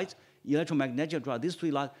three lights, electromagnetic drive these three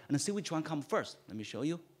lights, and see which one comes first. Let me show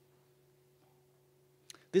you.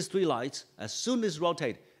 These three lights, as soon as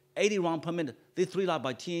rotate, 80 rounds per minute, these three lights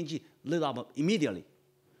by TNG lit up immediately.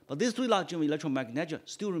 But these three lights in electromagnetic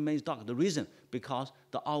still remains dark. The reason, because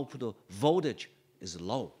the output voltage is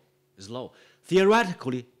low.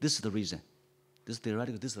 Theoretically, this is the reason. This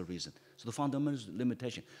is the reason. So the fundamental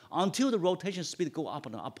limitation. Until the rotation speed go up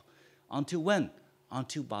and up. Until when?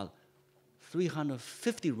 Until about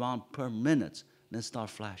 350 rounds per minute, then start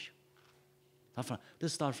flash.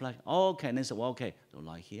 This start flash. Okay, and then say, well, okay, the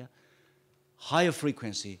light here. Higher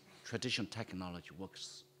frequency, traditional technology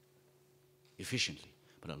works efficiently.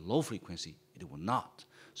 But at low frequency, it will not.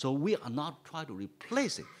 So we are not trying to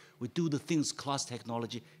replace it. We do the things class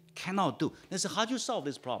technology cannot do. Then say, how do you solve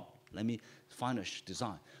this problem? Let me find a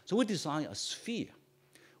design. So we design a sphere.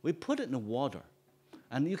 We put it in the water.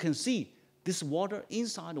 And you can see this water,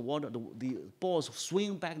 inside the water, the balls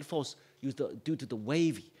swing back and forth due to the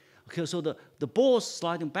wavy. Okay, so the balls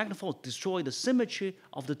sliding back and forth destroy the symmetry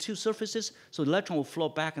of the two surfaces, so the electron will flow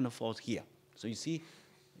back and forth here. So you see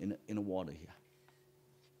in the water here.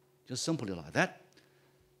 Just simply like that.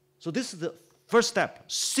 So this is the first step,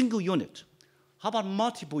 single unit. How about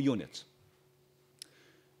multiple units?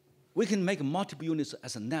 We can make multiple units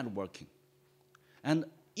as a networking. And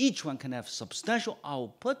each one can have substantial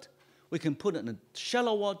output. We can put it in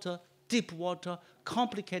shallow water, deep water,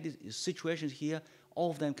 complicated situations here. All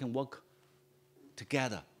of them can work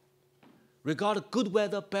together. Regardless of good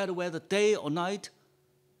weather, bad weather, day or night,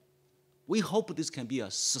 we hope this can be a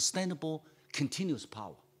sustainable, continuous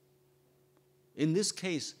power. In this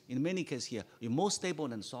case, in many cases here, you're more stable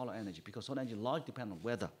than solar energy because solar energy largely depends on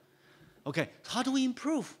weather. Okay, how do we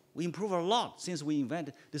improve? We improve a lot since we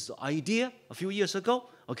invented this idea a few years ago,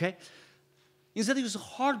 okay? Instead of using a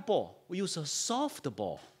hard ball, we use a soft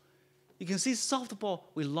ball. You can see soft ball,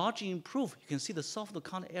 we largely improve. You can see the soft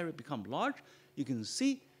content area become large. You can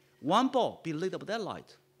see one ball be lit up with that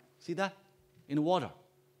light. See that? In the water,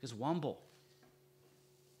 just one ball.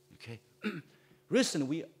 Okay? Recently,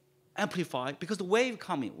 we amplify, because the wave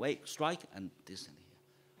coming, wave strike, and this and here.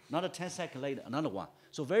 Another 10 seconds later, another one.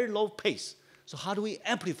 So very low pace. So how do we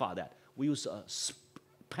amplify that? We use a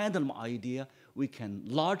pendulum idea. We can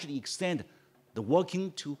largely extend the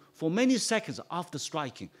working for many seconds after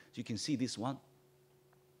striking. So you can see this one.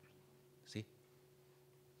 See?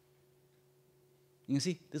 You can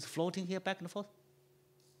see this floating here back and forth.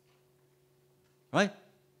 Right?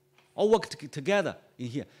 All work together in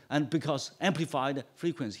here. And because amplified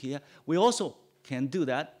frequency here, we also can do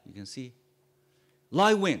that. You can see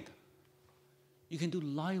light wind. You can do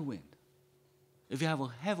light wind. If you have a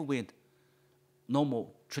heavy wind,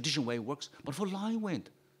 normal traditional way works. But for light wind,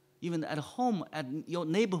 even at home, at your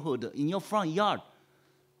neighborhood, in your front yard,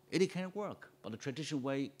 it can work. But the traditional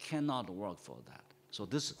way cannot work for that. So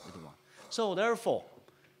this is the one. So therefore,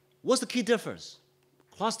 what's the key difference?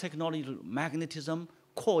 Class technology, magnetism,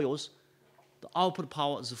 coils, the output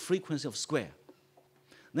power is the frequency of square.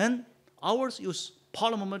 Then ours use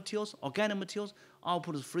polymer materials, organic materials,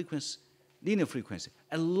 output is frequency, linear frequency.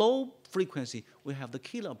 At low frequency, we have the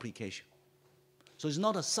killer application. So it's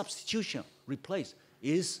not a substitution, replace.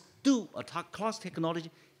 It's do a class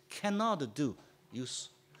technology cannot do use.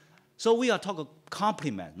 So we are talking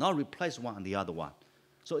complement, not replace one and the other one.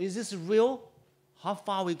 So is this real? How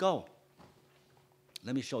far we go?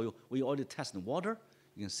 Let me show you. We already tested water.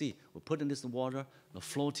 You can see we put in this water, the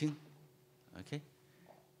floating, okay?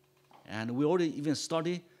 And we already even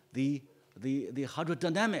study the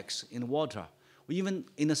hydrodynamics in water. We even,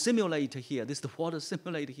 in a simulator here, this is the water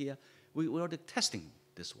simulator here, we're already testing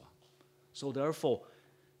this one. So therefore,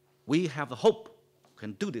 we have the hope,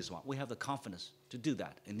 can do this one. We have the confidence to do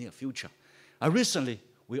that in the near future. Recently,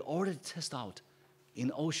 we already test out in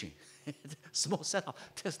the ocean. Small setup,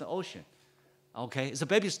 test the ocean. Okay, it's a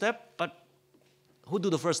baby step, but who do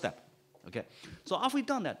the first step? Okay, so after we've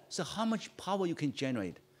done that, so how much power you can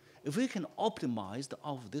generate? If we can optimize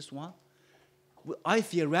of this one, I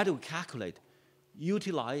theoretically calculate,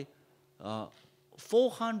 utilize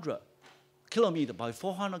 400 kilometer by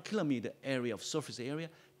 400 kilometer area of surface area,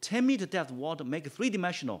 10 meter depth water, make it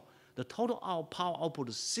three-dimensional. The total power output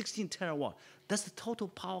is 16 terawatt. That's the total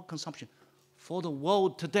power consumption for the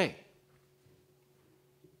world today.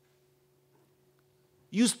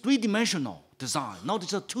 Use three-dimensional design, not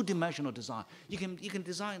just two-dimensional design. You can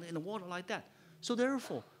design in the water like that. So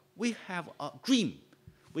therefore, we have a dream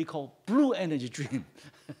we call blue energy dream.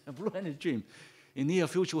 Blue energy dream. In the near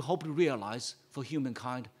future, we hope to realize for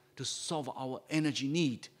humankind to solve our energy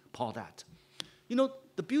need for that. You know,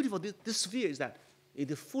 the beauty of this sphere is that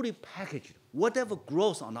it is fully packaged. Whatever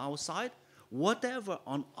grows on our side, whatever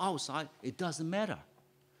on our side, it doesn't matter.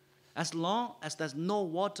 As long as there's no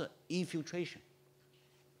water infiltration.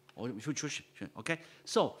 Or infiltration, okay?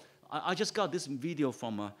 So I just got this video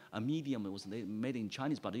from a medium. It was made in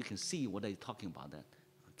Chinese, but you can see what they're talking about that,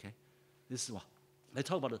 okay? This is what they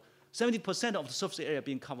talk about. 70% of the surface area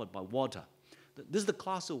being covered by water. This is the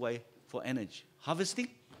classical way for energy harvesting.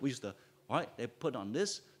 We use the, all right, they put on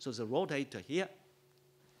this, so it's a rotator here.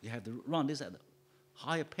 You have to run this at a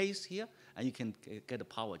higher pace here, and you can get the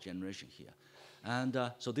power generation here. And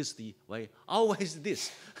so this is the way. Always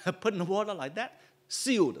this, put in the water like that,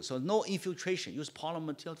 sealed, so no infiltration. Use polymer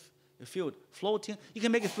material field, floating. You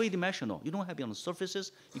can make it three-dimensional. You don't have it on the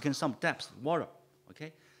surfaces. You can some depth, water,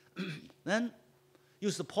 okay? Then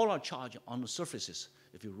use the polar charge on the surfaces.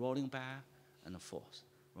 If you're rolling back and forth,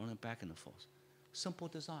 rolling back and forth. Simple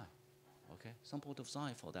design, okay? Simple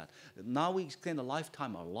design for that. Now we extend the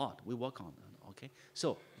lifetime a lot. We work on that, okay?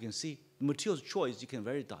 So you can see the materials choice, you can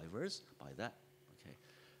very diverse by that, okay?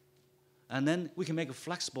 And then we can make it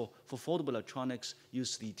flexible for foldable electronics,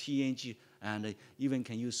 use the TNG, and even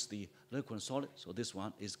can use the liquid and solid. So this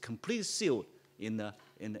one is completely sealed in the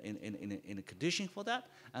condition for that.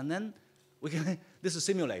 And then we can, this is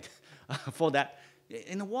simulate for that,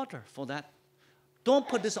 in the water for that. Don't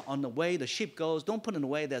put this on the way the ship goes. Don't put it in the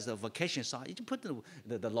way there's a vacation site. You can put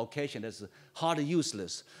the location that's hardly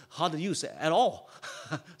useless, hard to use at all.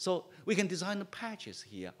 So we can design the patches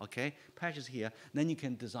here, okay? Patches here. Then you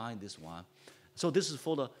can design this one. So this is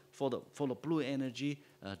for the blue energy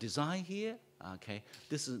design here, okay?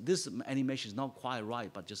 This animation is not quite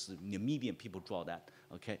right, but just the medium people draw that,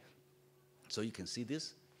 okay? So you can see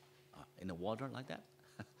this in the water like that.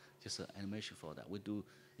 Just an animation for that. We do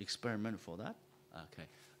experiment for that. Okay,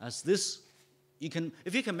 as this, you can,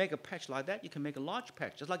 if you can make a patch like that, you can make a large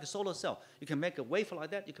patch, just like a solar cell. You can make a wafer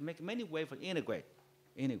like that. You can make many wafers, integrate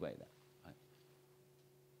that. Right?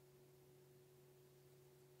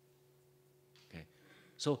 Okay,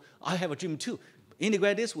 so I have a dream too.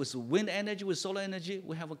 Integrate this with wind energy, with solar energy.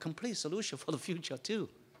 We have a complete solution for the future too.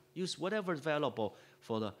 Use whatever is available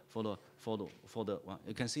for the one.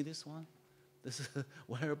 You can see this one. This is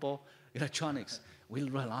wearable electronics. We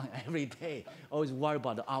rely every day. Always worry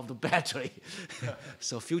about the battery.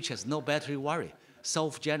 So future has no battery worry.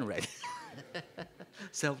 Self-generate.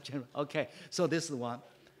 Self-generate. Okay. So this is the one.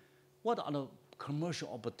 What are the commercial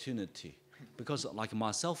opportunity? Because like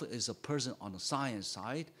myself is a person on the science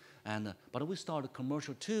side, and but we started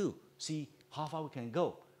commercial too. See how far we can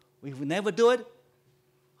go. If we never do it,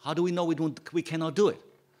 how do we know we cannot do it?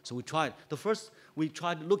 So we tried. We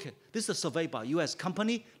tried to look at, this is a survey by a US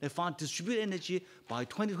company. They found distributed energy by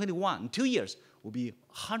 2021, in 2 years, will be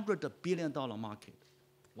 $100 billion market,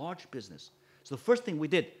 large business. So the first thing we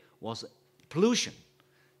did was pollution.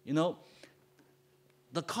 You know,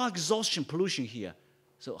 the car exhaustion pollution here.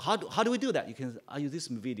 So how do we do that? I use this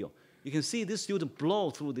video. You can see this student blow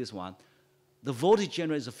through this one. The voltage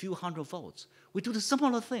generates a few hundred volts. We do the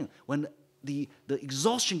similar thing. When the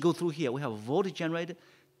exhaustion go through here, we have a voltage generated,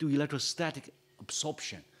 do electrostatic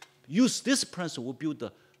absorption. Use this principle, we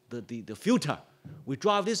build the filter. We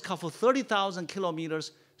drive this car for 30,000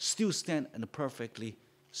 kilometers, still stand and perfectly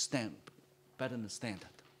stand, better than standard.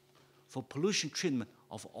 For pollution treatment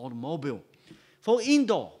of automobile. For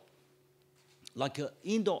indoor, like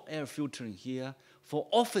indoor air filtering here, for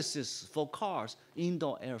offices, for cars,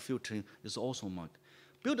 indoor air filtering is also marked.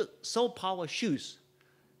 Build solar power shoes.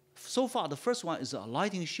 So far, the first one is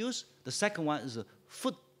lighting shoes. The second one is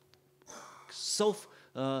foot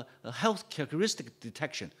health characteristic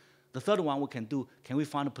detection. The third one we can do, can we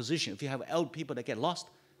find a position? If you have old people that get lost,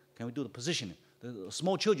 can we do the positioning? The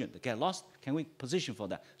small children that get lost, can we position for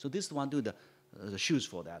that? So this one do the shoes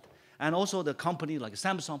for that. And also the company like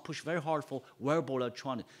Samsung push very hard for wearable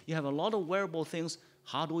electronics. You have a lot of wearable things.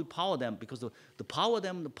 How do we power them? Because the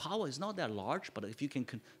power is not that large, but if you can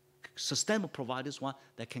sustainably provide this one,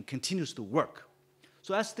 that can continue to work.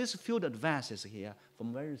 So as this field advances here,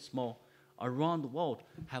 from very small, around the world,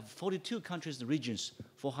 have 42 countries and regions,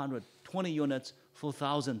 420 units,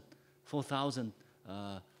 4,000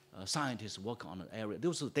 scientists work on an area.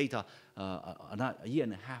 This was data a year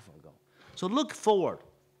and a half ago. So look forward.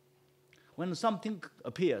 When something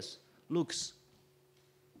appears, looks,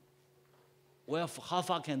 well, how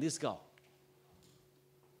far can this go?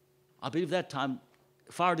 I believe that time,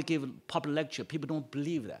 if I were to give a public lecture, people don't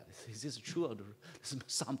believe that. Is this true or is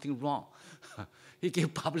something wrong? He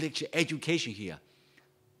gave public lecture education here.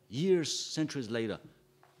 Years, centuries later,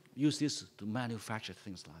 use this to manufacture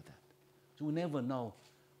things like that. So we never know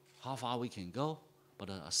how far we can go, but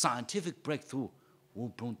a scientific breakthrough will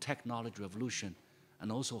bring technology revolution,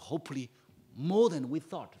 and also hopefully more than we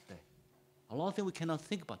thought today. A lot of things we cannot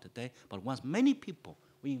think about today, but once many people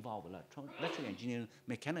we involve electrical engineering,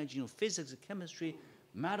 mechanical engineering, physics, chemistry,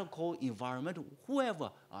 medical, environmental,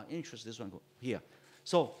 whoever are interested in this one here.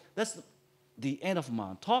 So that's the end of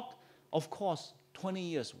my talk. Of course, 20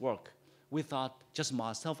 years work. Without just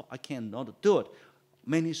myself, I cannot do it.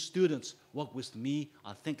 Many students work with me.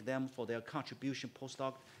 I thank them for their contribution,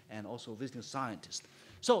 postdoc, and also visiting scientists.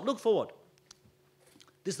 So look forward.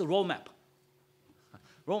 This is the roadmap.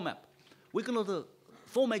 Roadmap. We're going to do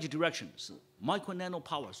 4 major directions. Micro nano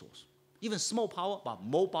power source. Even small power, but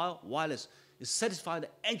mobile, wireless, is satisfy the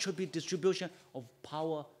entropy distribution of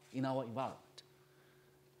power in our environment.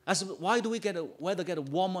 Why do we weather get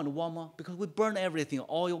warmer and warmer? Because we burn everything,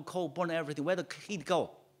 oil, coal, burn everything. Where the heat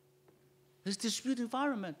go? It's distributed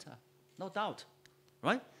environment, no doubt,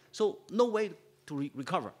 right? So no way to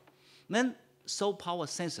recover. Then solar power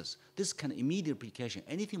sensors. This can immediate application.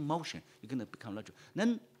 Anything motion, you're going to become electric.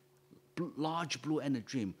 Then large blue energy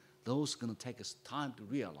dream. Those are going to take us time to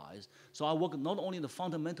realize. So I work not only in the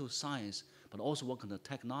fundamental science, but also work on the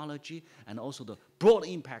technology and also the broad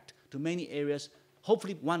impact to many areas.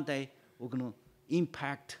 Hopefully one day we're going to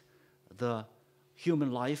impact the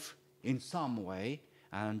human life in some way.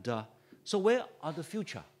 And so where are the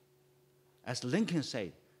future? As Lincoln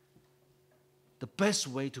said, the best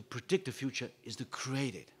way to predict the future is to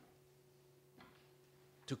create it.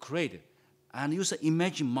 To create it. And use the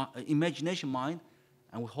imagination mind,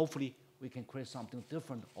 and hopefully we can create something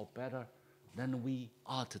different or better than we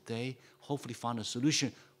are today. Hopefully find a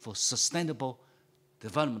solution for sustainable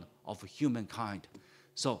development of humankind.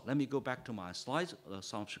 So let me go back to my slides.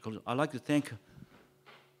 I'd like to thank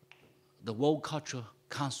the World Cultural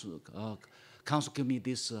Council gave me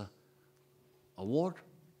this award.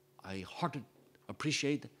 I heartily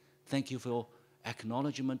appreciate it. Thank you for your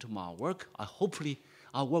acknowledgement to my work. Hopefully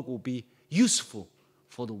our work will be useful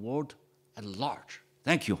for the world at large.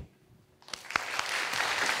 Thank you.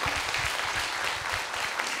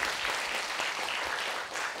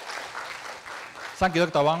 Thank you,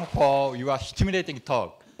 Dr. Wang, for your stimulating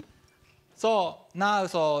talk. So now,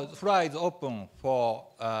 the floor is open for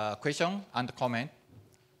question and comment.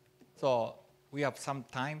 So we have some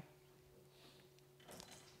time.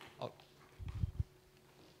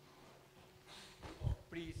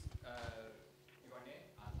 Please, your name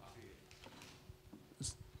and affiliation.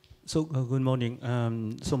 So good morning.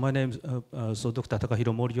 So my name is Dr.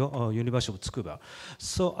 Takahiro Morio, University of Tsukuba.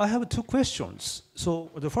 So I have 2 questions. So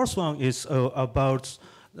the first one is about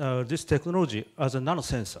this technology as a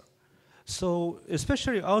nanosensor. So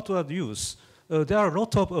especially outward use, there are a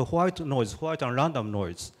lot of white and random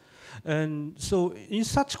noise. And so in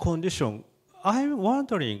such condition, I'm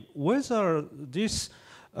wondering whether this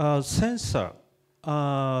sensor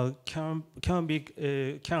can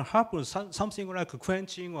happen something like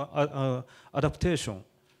quenching or adaptation.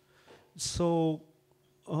 So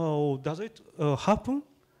does it happen?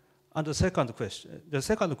 And the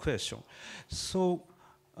second question. So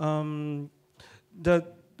one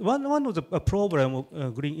of the problem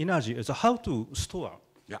of green energy is how to store.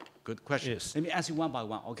 Yeah, good question. Yes. Let me ask you one by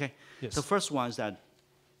one, okay? Yes. The first one is that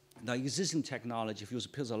the existing technology, if you use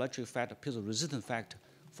piezoelectric factor, piezoresistant factor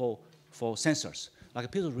for sensors. Like a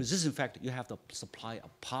piezo resistant factor, you have the supply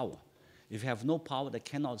of power. If you have no power, they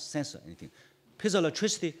cannot sense anything.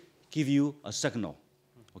 Piezoelectricity give you a signal,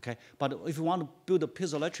 okay? But if you want to build a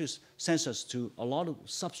piezoelectric sensors to a lot of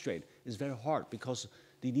substrate, it's very hard because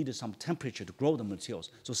they need some temperature to grow the materials,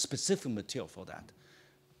 so specific material for that.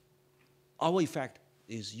 Our effect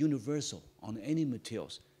is universal on any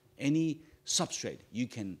materials, any substrate, you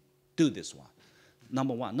can do this one.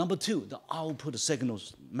 Number one. Number two, the output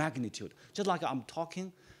signals magnitude. Just like I'm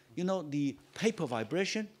talking, you know, the paper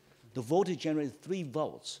vibration, the voltage generates 3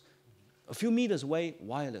 volts. A few meters away,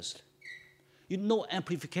 wireless. You no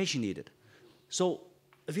amplification needed. So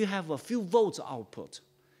if you have a few volts output,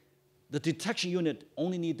 the detection unit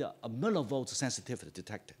only need a millivolt sensitivity to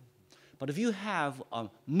detect it. But if you have a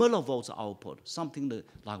millivolts output, something that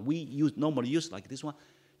like we normally use like this one,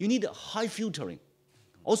 you need a high filtering.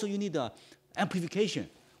 Also, you need a amplification,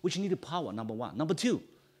 which need power, number one. Number two,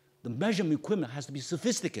 the measurement equipment has to be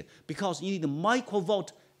sophisticated because you need a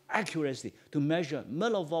microvolt accuracy to measure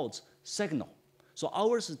millivolts signal. So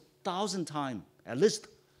ours is 1,000 times at least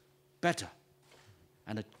better,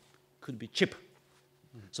 and it could be cheaper.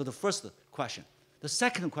 So the first question. The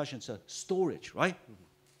second question is storage, right?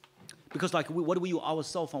 Because like what do we use our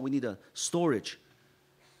cell phone, we need a storage.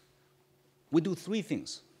 We do 3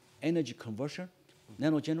 things: energy conversion,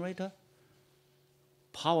 nano generator,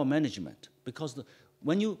 power management. Because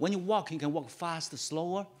when you walk, you can walk faster,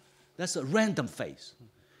 slower. That's a random phase.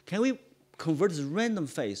 Can we convert this random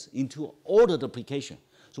phase into ordered application?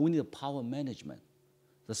 So we need a power management,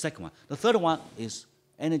 the second one. The third one is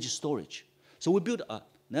energy storage. So we build a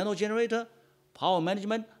nano generator, power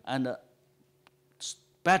management, and a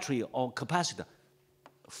battery or capacitor,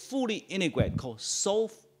 fully integrated, called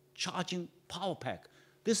self-charging power pack.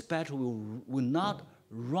 This battery will not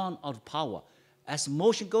run out of power. As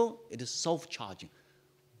motion goes, it is self-charging.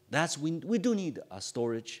 We do need a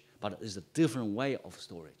storage, but it's a different way of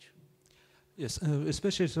storage. Yes,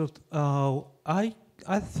 especially so,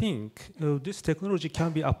 I think this technology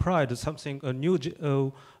can be applied to something a new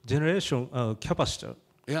generation capacitor.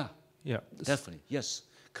 Yeah, Yeah, definitely. Yes,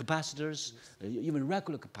 capacitors, even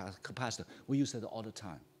regular capacitor, we use it all the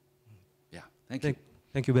time. Yeah, thank you.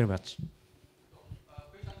 Thank you very much.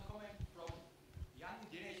 Question and comment from young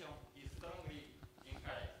generation is strongly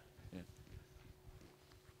encouraged. Yeah.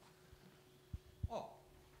 Oh,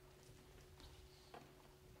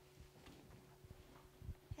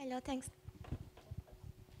 Hello, thanks.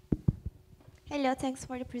 Hello, thanks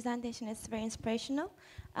for the presentation. It's very inspirational.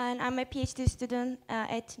 And I'm a PhD student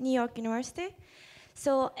at New York University.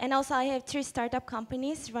 So, and also I have 3 startup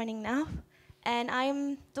companies running now. And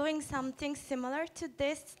I'm doing something similar to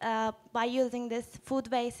this by using this food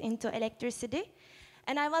waste into electricity.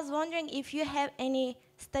 And I was wondering if you have any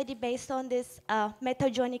study based on this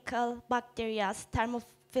metagenical bacteria,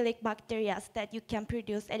 thermophilic bacteria that you can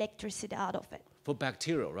produce electricity out of it. For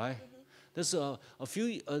bacterial, right? There's a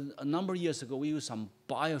number of years ago, we used some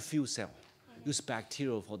biofuel cell, use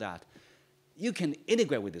bacterial for that. You can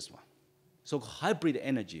integrate with this one. So hybrid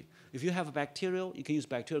energy. If you have a bacterial, you can use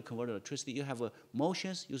bacterial to convert electricity. You have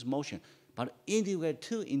motions, use motion. But integrate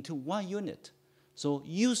 2 into 1 unit. So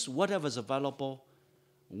use whatever's available,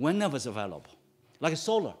 whenever it's available. Like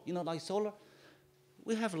solar, you know, like solar.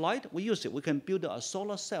 We have light, we use it. We can build a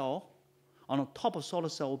solar cell. On the top of solar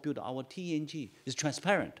cell, we build our TNG. It's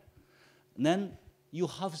transparent. And then you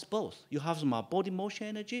harvest both. You harvest my body motion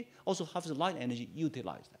energy, also harvest light energy,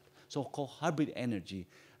 utilize that. So called hybrid energy.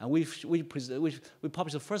 And we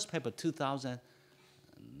published the first paper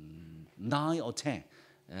 2009 or 10.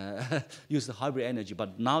 Use the hybrid energy,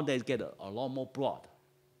 but now they get a lot more broad.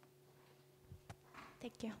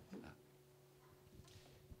 Thank you.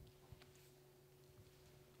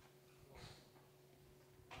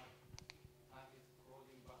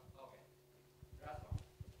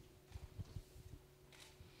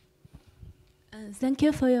 Thank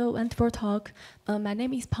you for your wonderful talk. My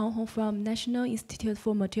name is Pang Hong from National Institute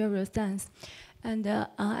for Material Science. And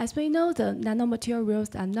as we know, the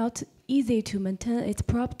nanomaterials are not easy to maintain its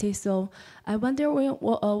properties, so I wonder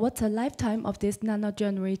what's the lifetime of these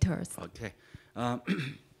nanogenerators? Okay.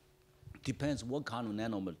 Depends what kind of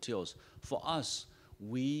nanomaterials. For us,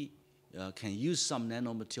 we can use some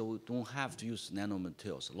nanomaterial. We don't have to use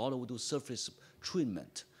nanomaterials. A lot of we do surface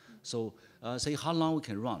treatment. So say how long we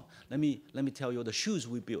can run. Let me tell you the shoes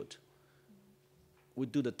we built. We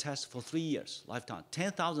do the test for 3 years, lifetime.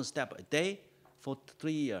 10,000 steps a day for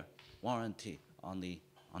 3-year warranty on the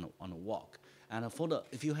walk. And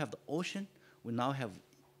if you have the ocean, we now have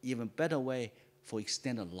even better way for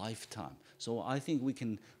extended lifetime. So I think we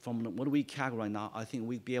can, from what we calculate right now, I think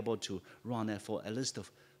we'll be able to run that for at least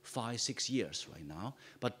 5, 6 years right now.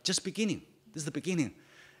 But just beginning. This is the beginning.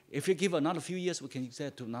 If you give another few years, we can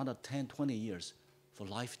get to another 10, 20 years for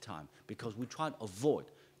lifetime, because we try to avoid.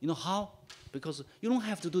 You know how? Because you don't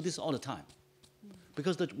have to do this all the time.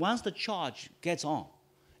 Because once the charge gets on,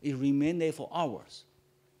 it remains there for hours.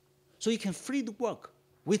 So you can freely work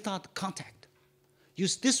without contact.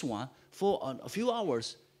 Use this one for a few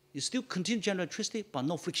hours. You still continue to generate electricity, but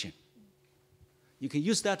no friction. You can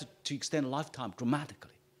use that to extend lifetime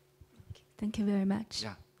dramatically. Thank you very much.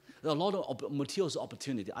 Yeah. There are a lot of materials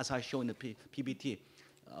opportunity, as I show in the PPT.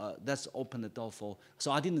 That's opened the door for.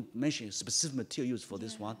 So I didn't mention specific material used for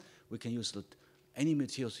this one. We can use any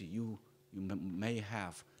materials you may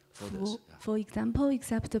have for this. Yeah. For example,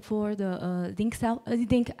 except for the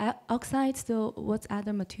zinc oxide, so what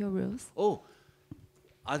other materials? Oh,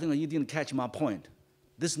 I think you didn't catch my point.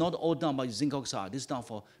 This is not all done by zinc oxide. This is done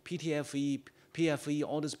for PTFE, PFE,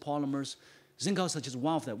 all these polymers. Zinc oxide is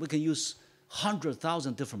one of them. We can use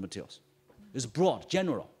 100,000 different materials. It's broad,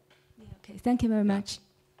 general. Yeah, okay, thank you very much.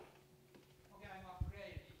 Okay, I'm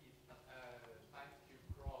afraid it is time to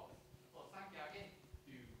close. So thank you again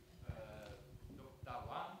to Dr.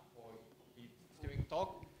 Wang for his terrific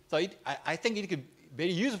talk. So I think it could be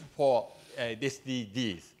very useful for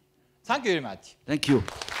these. Thank you very much. Thank you.